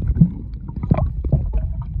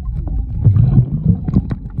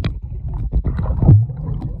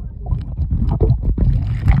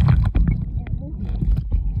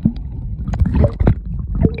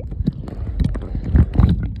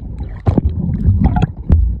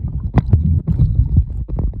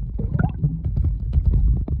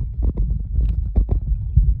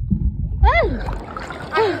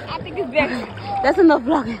 I think it's better. That's enough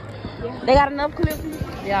vlogging. Yeah. They got enough clips.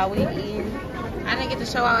 Yeah, we eating. I didn't get to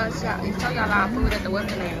show y'all our food at the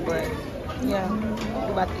Western End, but yeah,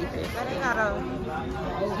 we about to eat this. They got a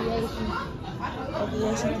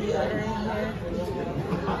aviation theater in here.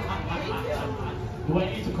 Do I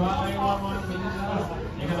need to call 911?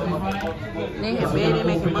 You're gonna be fine? They have been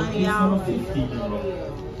making money, y'all.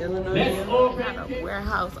 Let's open. Got a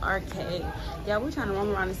warehouse arcade. Yeah, we're trying to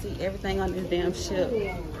roam around and see everything on this damn ship.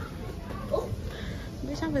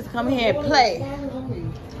 Bitch, I'm just come here and play.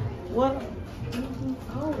 What?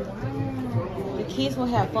 The kids will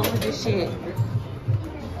have fun with this shit.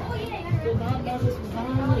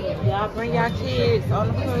 Y'all bring y'all kids on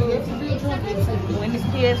the cruise. When this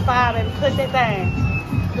kid's 5 and put that thing.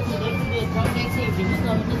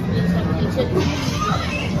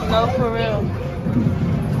 No, for real.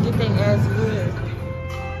 Get their ass good.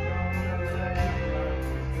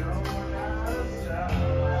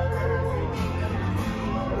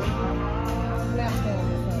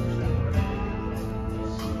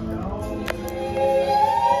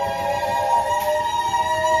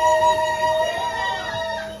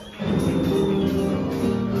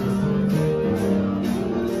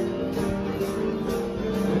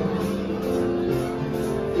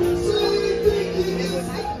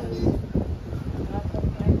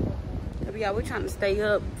 Yeah, we're trying to stay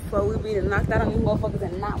up before we be knocked out on these motherfuckers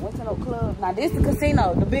and not went to no club. Now this is the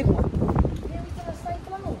casino, the big one. Yeah, we got a safe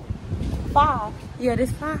floor. 5. Yeah,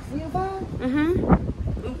 this 5. We in 5?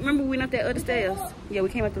 Remember we went up that other stairs? Yeah, we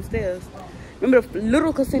came up them stairs. Remember the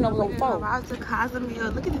little casino was on 4. I was to Cozumel.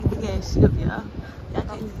 Look at this big ass ship, y'all.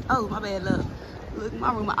 Oh, my bad, look. Look,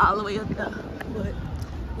 my room all the way up there. But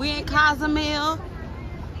we in Cozumel.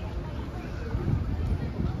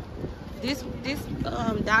 This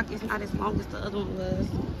dock is not as long as the other one was.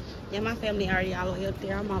 Yeah, my family already all the way up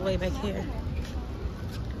there. I'm all the way back here.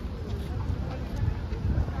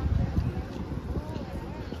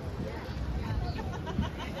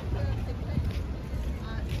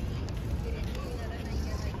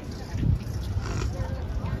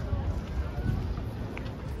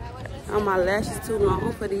 Oh, my lashes too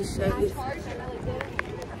long for these shades.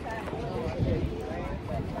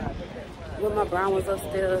 Well, my brown was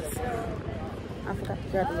upstairs. I forgot to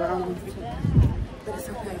grab the brown ones too. But it's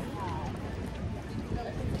okay.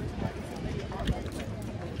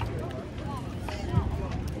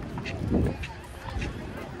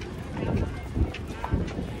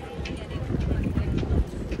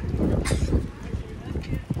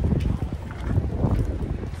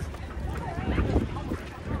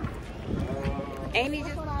 Ain't he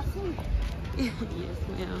just what I see? Yes,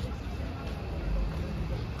 ma'am.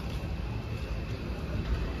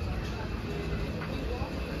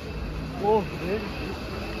 Oh, good.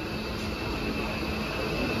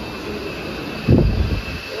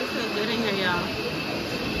 It's so good in here, y'all.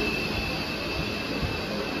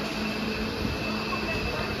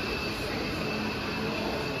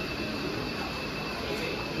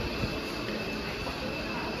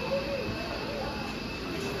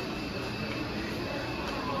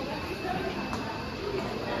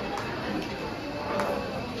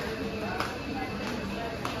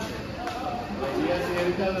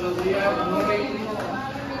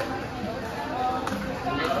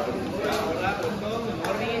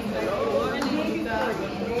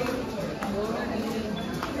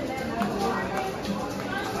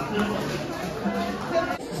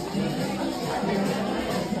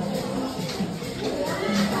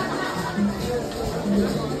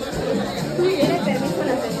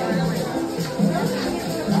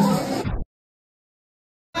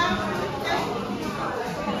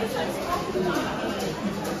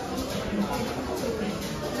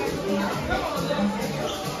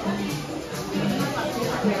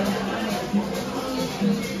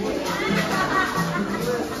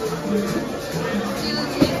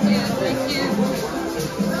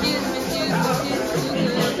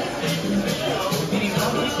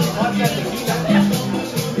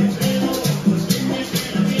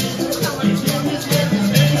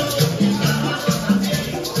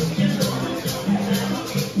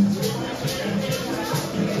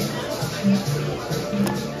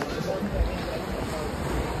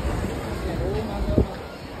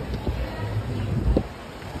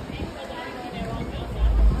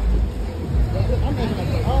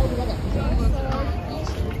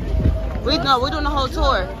 We're doing the whole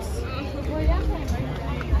tour.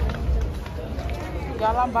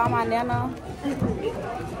 Y'all, I'm by my nana. Here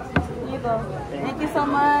you go. Thank you so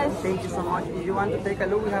much. Thank you so much. If you want to take a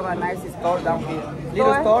look, we have a nice store down here.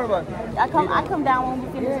 Little store, but I come down when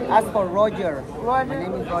we finish. ask for Roger. Roger? My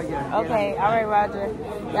name is Roger. Okay, all right, Roger.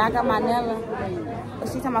 Yeah, I got my Nella.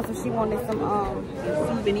 She talking about some, she wanted some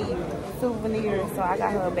souvenirs. So I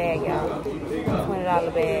got her a bag, y'all.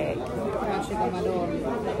 $20 bag. I'll check on my door.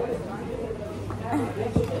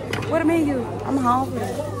 What a menu? I'm hungry.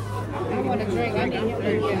 I want a drink. I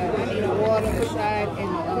need a water, a shot, and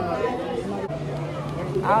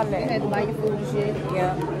All You that. had to buy your food and shit.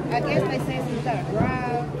 Yeah. I guess they say you gotta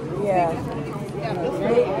drive. Yeah. Yeah,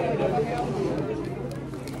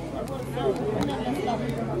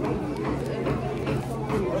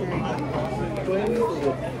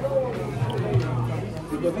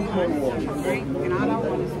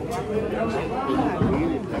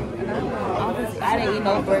 I didn't eat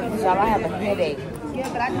no breakfast, y'all. I have a headache. yeah,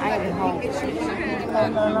 but I just I ain't home.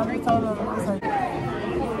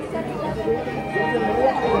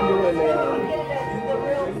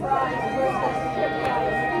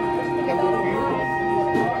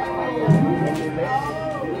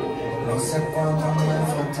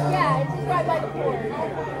 Yeah, it's just right by the pool.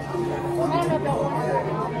 I don't know if y'all want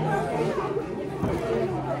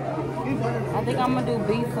I think I'm gonna do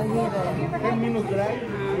beef fajita. 10 minutes drive.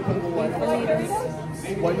 Beef fajitas.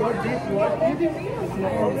 One more dish, you want?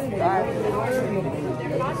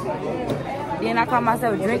 Then I caught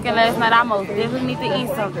myself drinking last night. I most definitely need to eat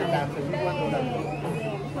something.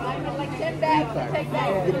 like 10 bags to take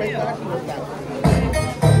back. You pay tax or no tax?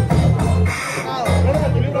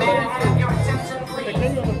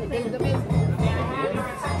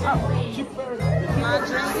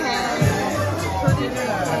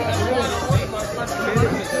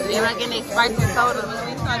 Then I get these spicy sodas.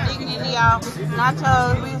 We start digging in the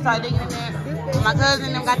nachos. We start digging in there. My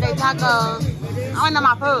cousin them got their tacos. I want know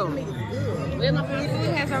my food. Where's my food?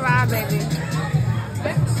 Food has arrived, baby.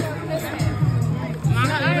 I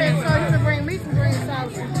already told you to bring me some green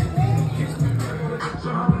sauce.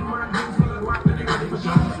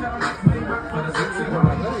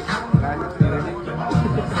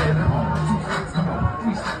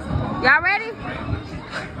 Y'all ready?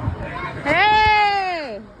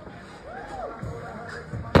 Hey!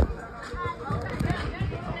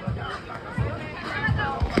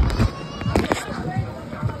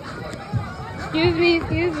 Excuse me,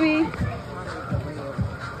 excuse me.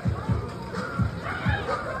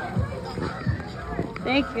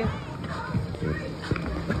 Thank you.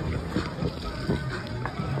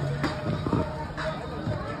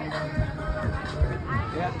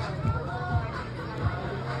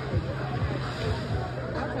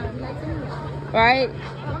 Right?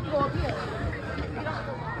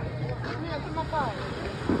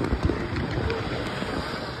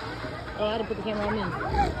 Oh, I had to put the camera on me.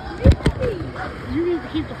 You need to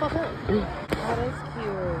keep the fuck up. Oh, that's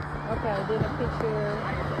cute. Okay, then a picture.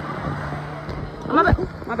 Oh, my bad.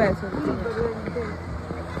 My bad.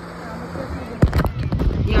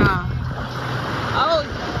 Yeah. Oh,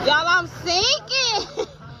 y'all, I'm sinking.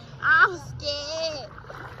 I'm scared.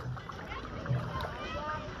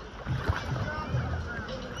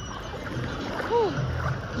 Whew.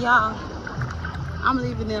 Y'all, I'm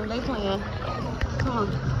leaving them. They playing. Come on.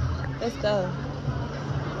 Let's go.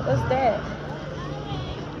 What's that?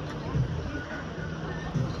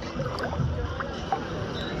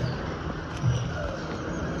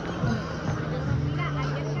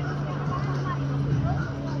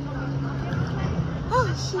 Oh,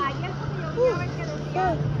 shit. Whew.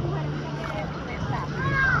 Yeah.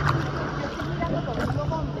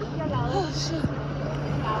 Oh, shit.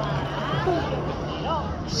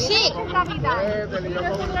 Shit.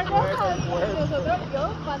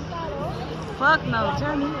 Fuck no.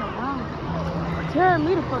 Turn me around. Turn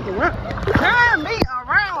me the fuck around. Turn me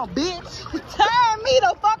around, bitch. Turn me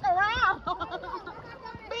the fuck around.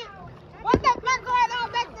 Bitch, what the fuck going on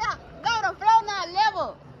back there? No, the floor not level.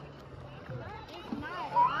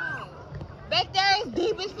 Back there is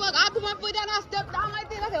deep as fuck. I put my foot down, I stepped down like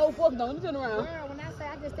this. I said, oh fuck no, let me turn around. Girl, when I say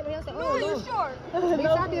I just stepped here, I said, No, oh, you Lord. short.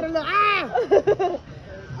 Bitch, I did a little,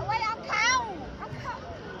 Oh, wait, I'm counting.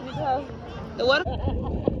 The what?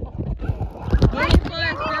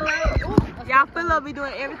 Y'all Philo be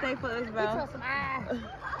doing everything for us, bro.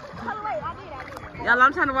 Y'all,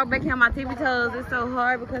 I'm trying to walk back here on my tippy toes. It's so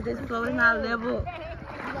hard because this floor is not level.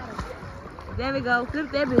 There we go.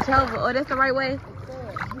 Flip that bitch over. Oh, that's the right way?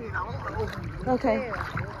 Okay.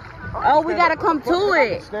 Oh, we gotta come to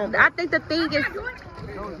it. I think the thing is...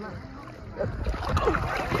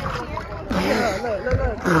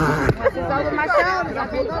 It's over my shoulders. I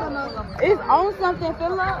can't go to no. It's on something,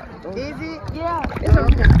 Philip. Is it? Yeah. It's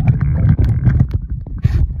okay.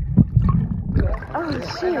 Oh,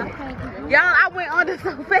 shit. Y'all, I went under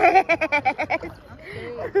so fast.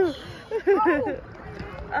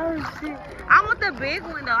 Oh, shit. I want the big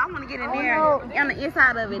one, though. I want to get in there. On the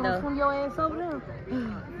inside of it, though. Swim your ass over there.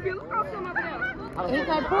 He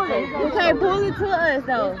can't pull it. You can't pull it to us,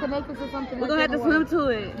 though. It's connected to something. We're going to have to swim to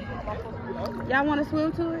it. Y'all want to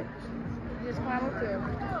swim to it? Just climb up there.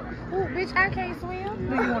 Ooh, bitch, I can't swim.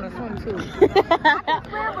 Do you want to swim too? I can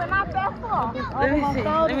swim, but not that far. Let me see.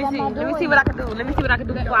 Let me see. Let me see what I can do. Let me see what I can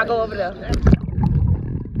do before I go over there.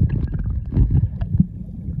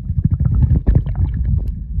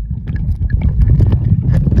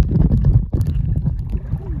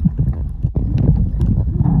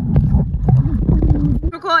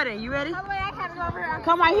 Recording. You ready? Oh, wait, I gotta go over here.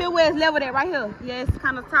 Come right here where it's level at. Right here. Yeah, it's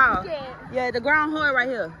kind of tall. Yeah, the ground hard right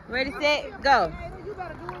here. Ready, set, go. You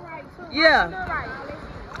better do it right, too. Yeah. Do it right.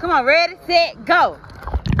 Come on, ready, set, go.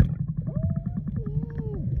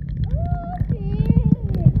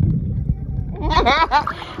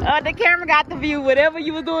 The camera got the view. Whatever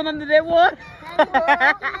you was doing under that water.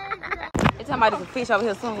 It's somebody can fish over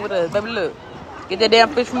here swimming with us. Baby, look. Get that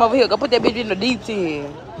damn fish from over here. Go put that bitch in the deep sea.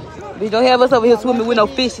 Bitch, don't have us over here swimming with no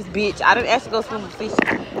fishes, bitch. I didn't actually go swim with fish.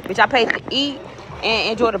 Bitch, I paid to eat and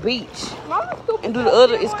enjoy the beach. And do the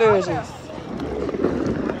other excursions.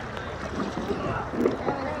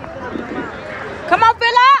 Come on,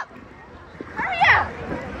 fill up. Hurry up.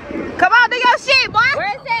 Come on, do your shit, boy.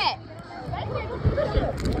 Where is that?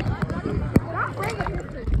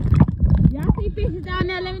 Y'all see fishes down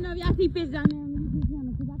there? Let me know if y'all see fish down there.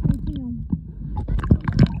 Because I can't see them.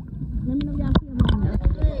 Let me know if y'all see them down there.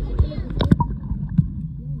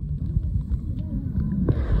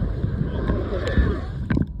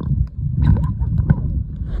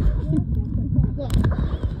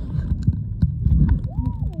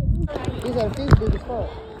 These are fish big as fuck.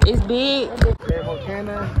 It's big.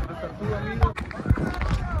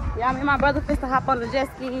 Yeah, me and my brother fist to hop on the jet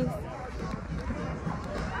skis.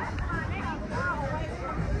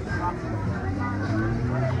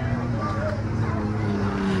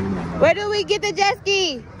 Where do we get the jet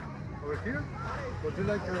ski? Over here? Would you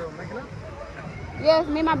like to make it up? Yes,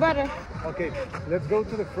 me and my brother. Okay, let's go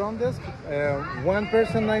to the front desk. One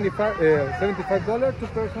person $75, two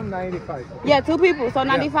person $95. Okay? Yeah, 2 people, so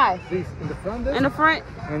 95. Yeah, please, in the front desk. In the front?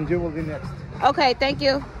 And you will be next. Okay, thank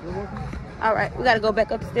you. You're welcome. All right, we gotta go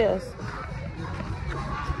back upstairs.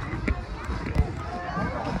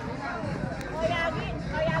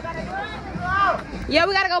 Yeah,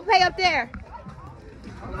 we gotta go pay up there.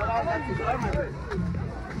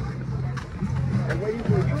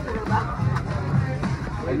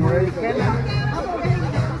 Are you ready?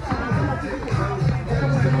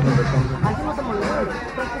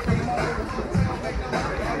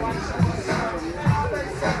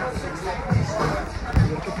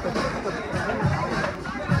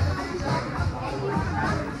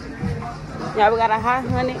 Yeah, we got a hot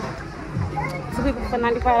honey. 2 people for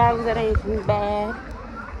 $95. That ain't bad.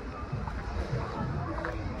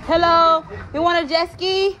 Hello, you want a jet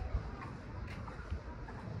ski?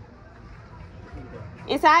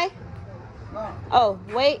 Inside? Oh,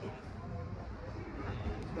 wait.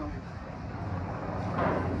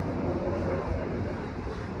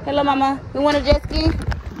 Hello, mama. You want a jet ski?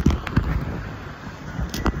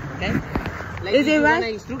 Okay. Like Is it you right? want an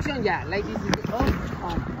instruction? Yeah. Like this is the on.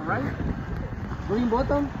 All right. Green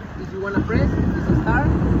button. If you want to press, is a start.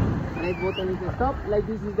 Red button is a stop. Like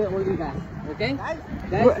this is the oil gas. Okay.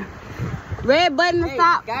 Guys. Red button to Hey,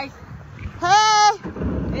 stop. guys. Hey,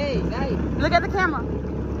 Hey, guys. look at the camera.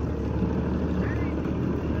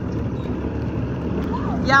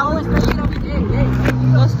 Yeah, Go straight up. Hey.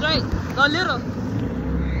 go straight. Go little.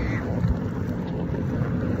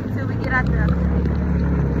 Till we get out there.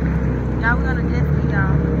 Y'all, we're gonna jet ski,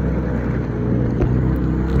 y'all.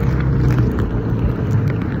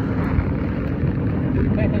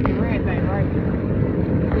 Back on your red thing, right?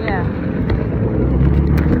 Yeah.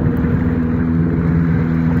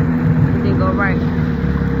 And then go right.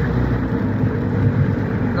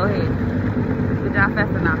 Go ahead. Good job,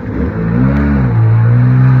 faster now.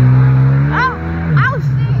 Oh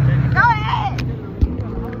shit! Go ahead.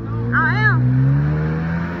 I am.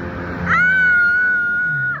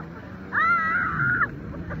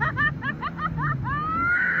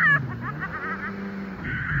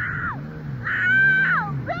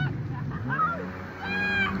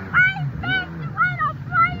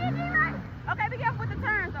 Okay, be careful with the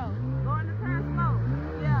turns though. Go in the turn slow.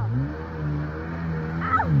 Yeah.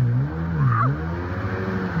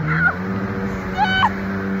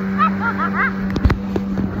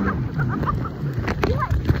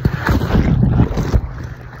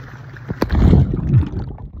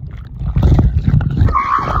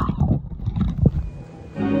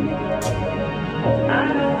 I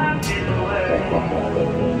know I've been away.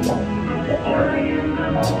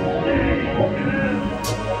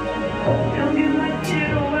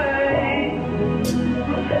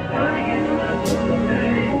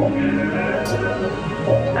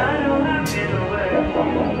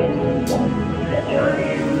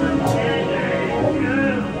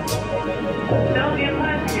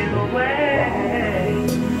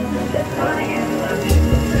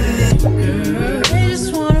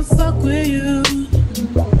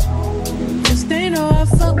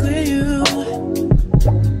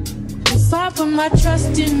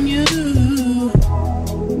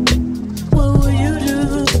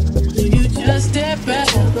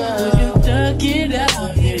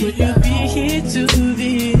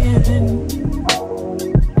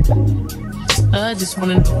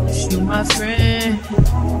 wanna know if you my friend.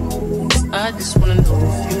 I just wanna know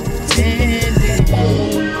if you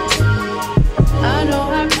pretending. I know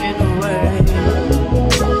I've been away.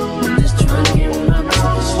 I'm just trying to get my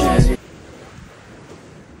mind straight.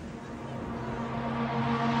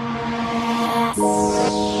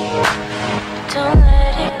 Don't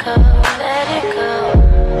let it go, let it go.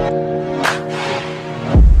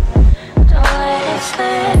 Don't let it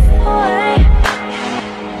slip away.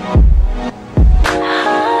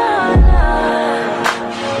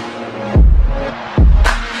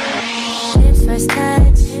 Lips first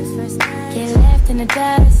touch, get left in the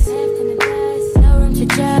dust. No room to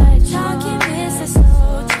judge. Talking business,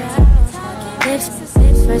 slow child. Lips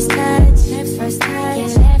first touch, get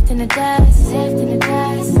left in the dust. No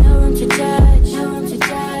room to judge.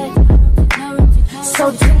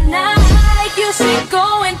 So tonight you should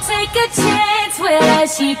go and take a chance with her.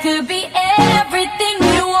 She could be everything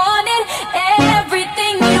you wanted,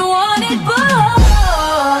 everything you wanted,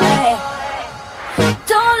 boy.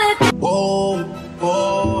 Don't let. Whoa,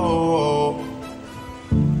 whoa,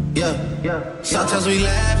 yeah. Sometimes we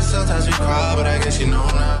laugh, sometimes we cry, but I guess you know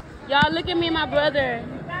now. Y'all, look at me and my brother.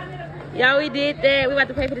 Y'all, we did that. We about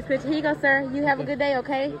to pay for this picture. Here you go, sir. You have a good day,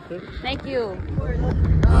 okay? Thank you.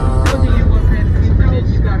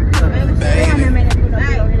 Baby,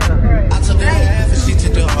 I took a half and she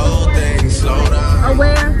took the whole thing. Slow down. Oh,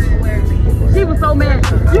 where? She was so mad.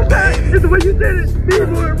 You said it. It's the way you said it.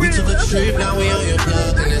 We took a trip, now we on your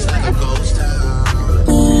block, and it's like a ghost town.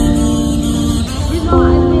 You know, I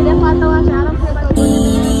mean, that's why I throw out you. I don't feel like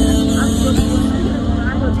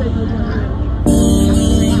I'm going to take you to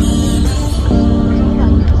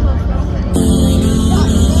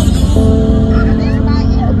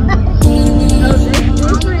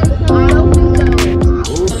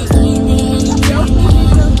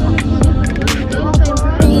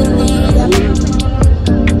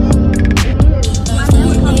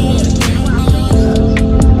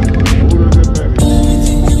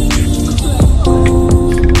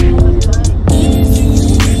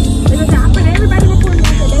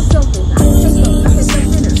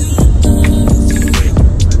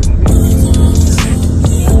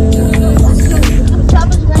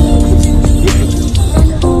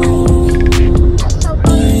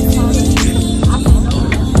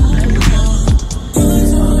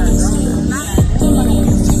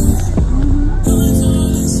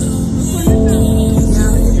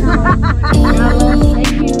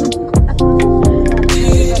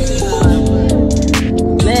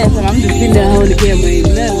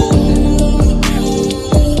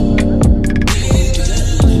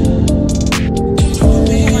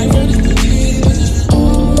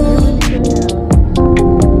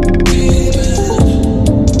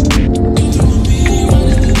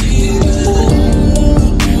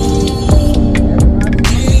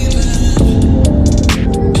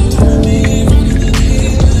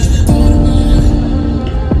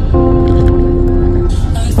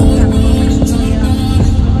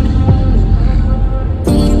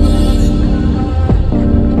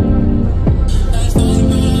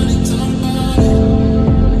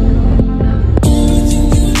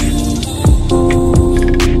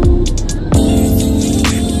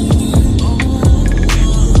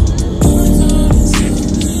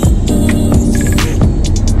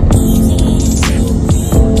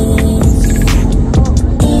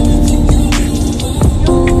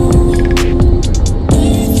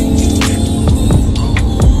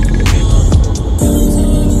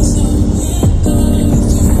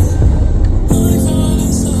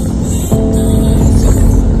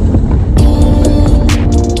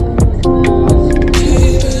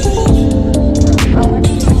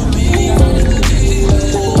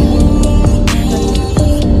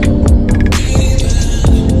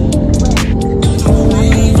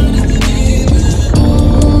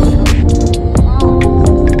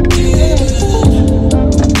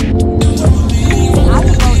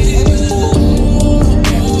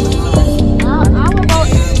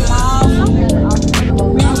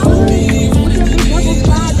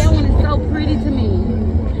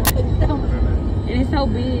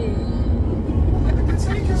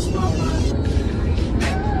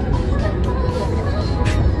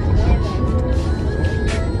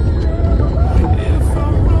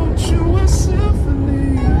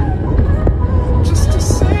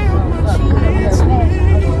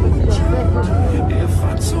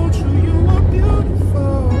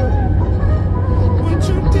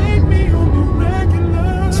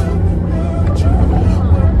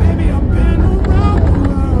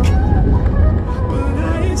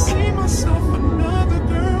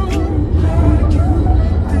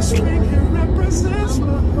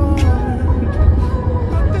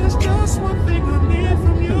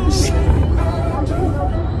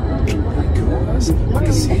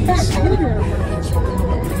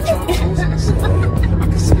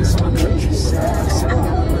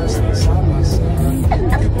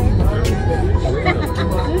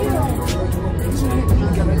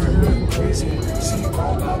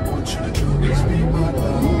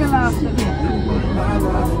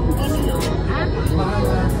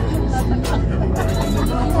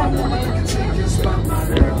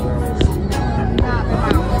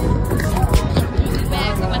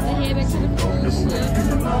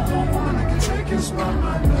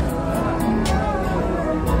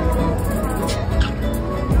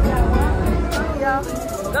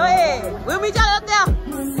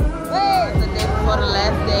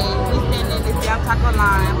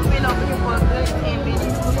line. We've been over here for a good 10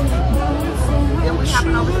 minutes. Then we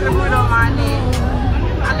hopping over to the burrito line then.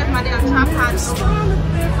 I left my damn tripod over.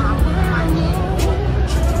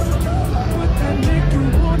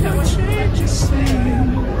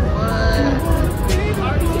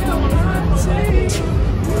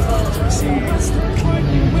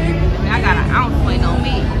 I got an ounce weight on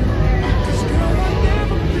me.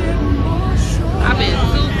 I've been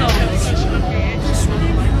too okay.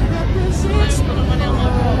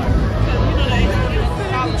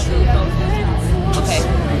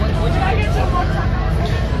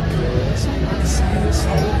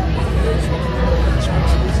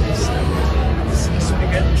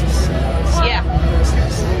 Yeah.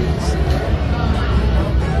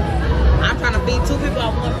 I'm trying to feed 2 people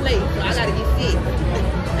on one plate, so I gotta get sick.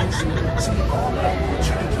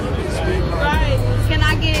 Right. Can I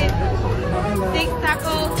get 6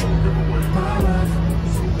 tacos,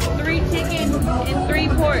 3 chicken, and 3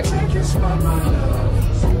 pork?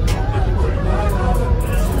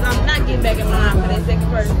 I'm not getting back in line for that second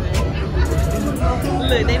person.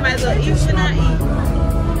 Look, they might as well eat but not eat.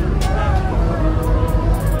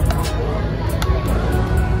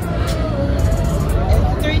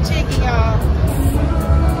 It's 3 chicken, y'all.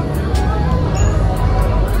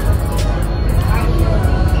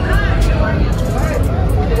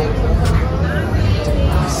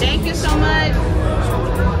 Thank you so much.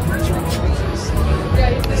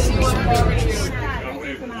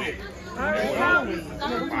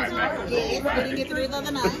 Yes, we didn't get through the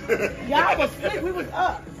other night. Y'all was sick, we was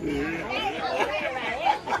up.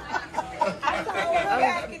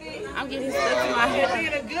 I'm getting stuck in my head.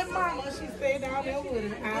 Being a good mama, she stayed down there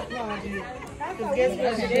with us. I applaud you. Because guess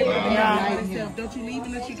what? She did herself. Don't you leave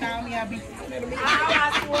unless you call me. I'll be fine.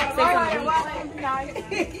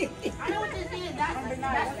 I know what this is.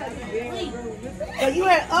 So you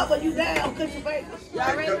had up or you down? Cause your baby.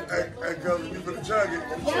 Y'all ready? Hey, girl, you finna chug it.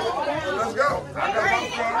 Let's go. I got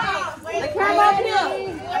my Come up here.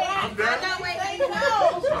 I'm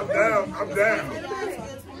down.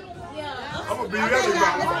 I'm gonna beat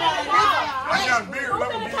everybody. I got beer, I'm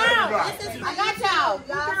gonna beat everybody. I got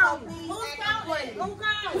y'all. Who's counting?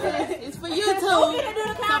 It's for you two. Who's gonna do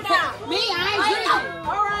the countdown? Me, I ain't drinking.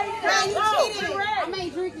 All right. You cheated. I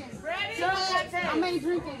ain't drinking. I ain't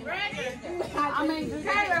drinking.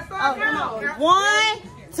 Oh, come on. 1,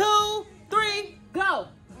 2, 3, go.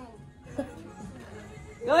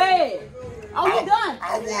 Go ahead. Oh, you done? I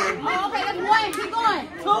won. Oh, okay, that's 1. Keep going.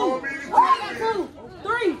 2. Oh, I got 2. 3.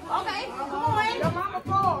 Okay, come on. Your mama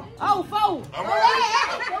 4. Oh, 4. I'm already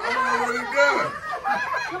done.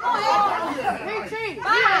 Come on, 3, 5,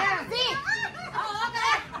 6. Oh,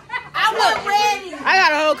 okay. I wasn't ready. I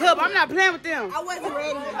got a whole cup. I'm not playing with them. I wasn't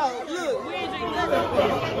ready. Oh, look. We ain't drinking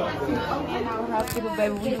nothing. In our hospital,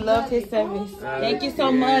 baby. We love his service. Thank you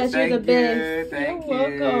so much. You're the best. You're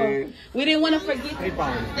welcome. We didn't want to forget you.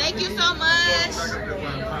 Thank you so much.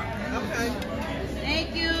 Okay.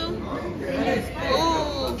 Thank you.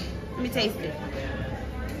 Ooh. Let me taste it.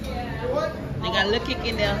 They got a little kick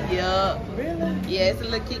in there. Yup. Really? Yeah, it's a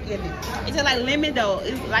little kick in it. It's just like lemon though.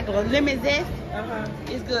 It's like a lemon zest.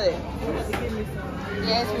 It's good.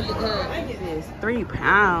 Yeah, it's really good. It's 3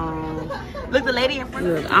 pounds. Look, the lady in front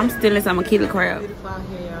of me. I'm stealing some kilo crab.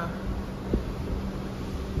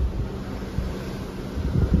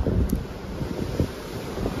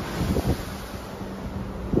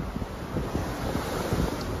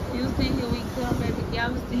 Houston, here we come, baby.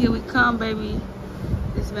 Galveston, here we come, baby.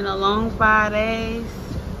 It's been a long 5 days.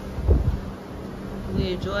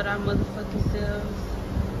 We enjoyed our motherfucking selves.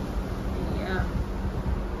 Yeah.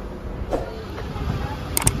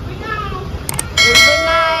 It's been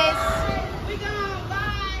nice.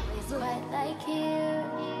 It's wet like here.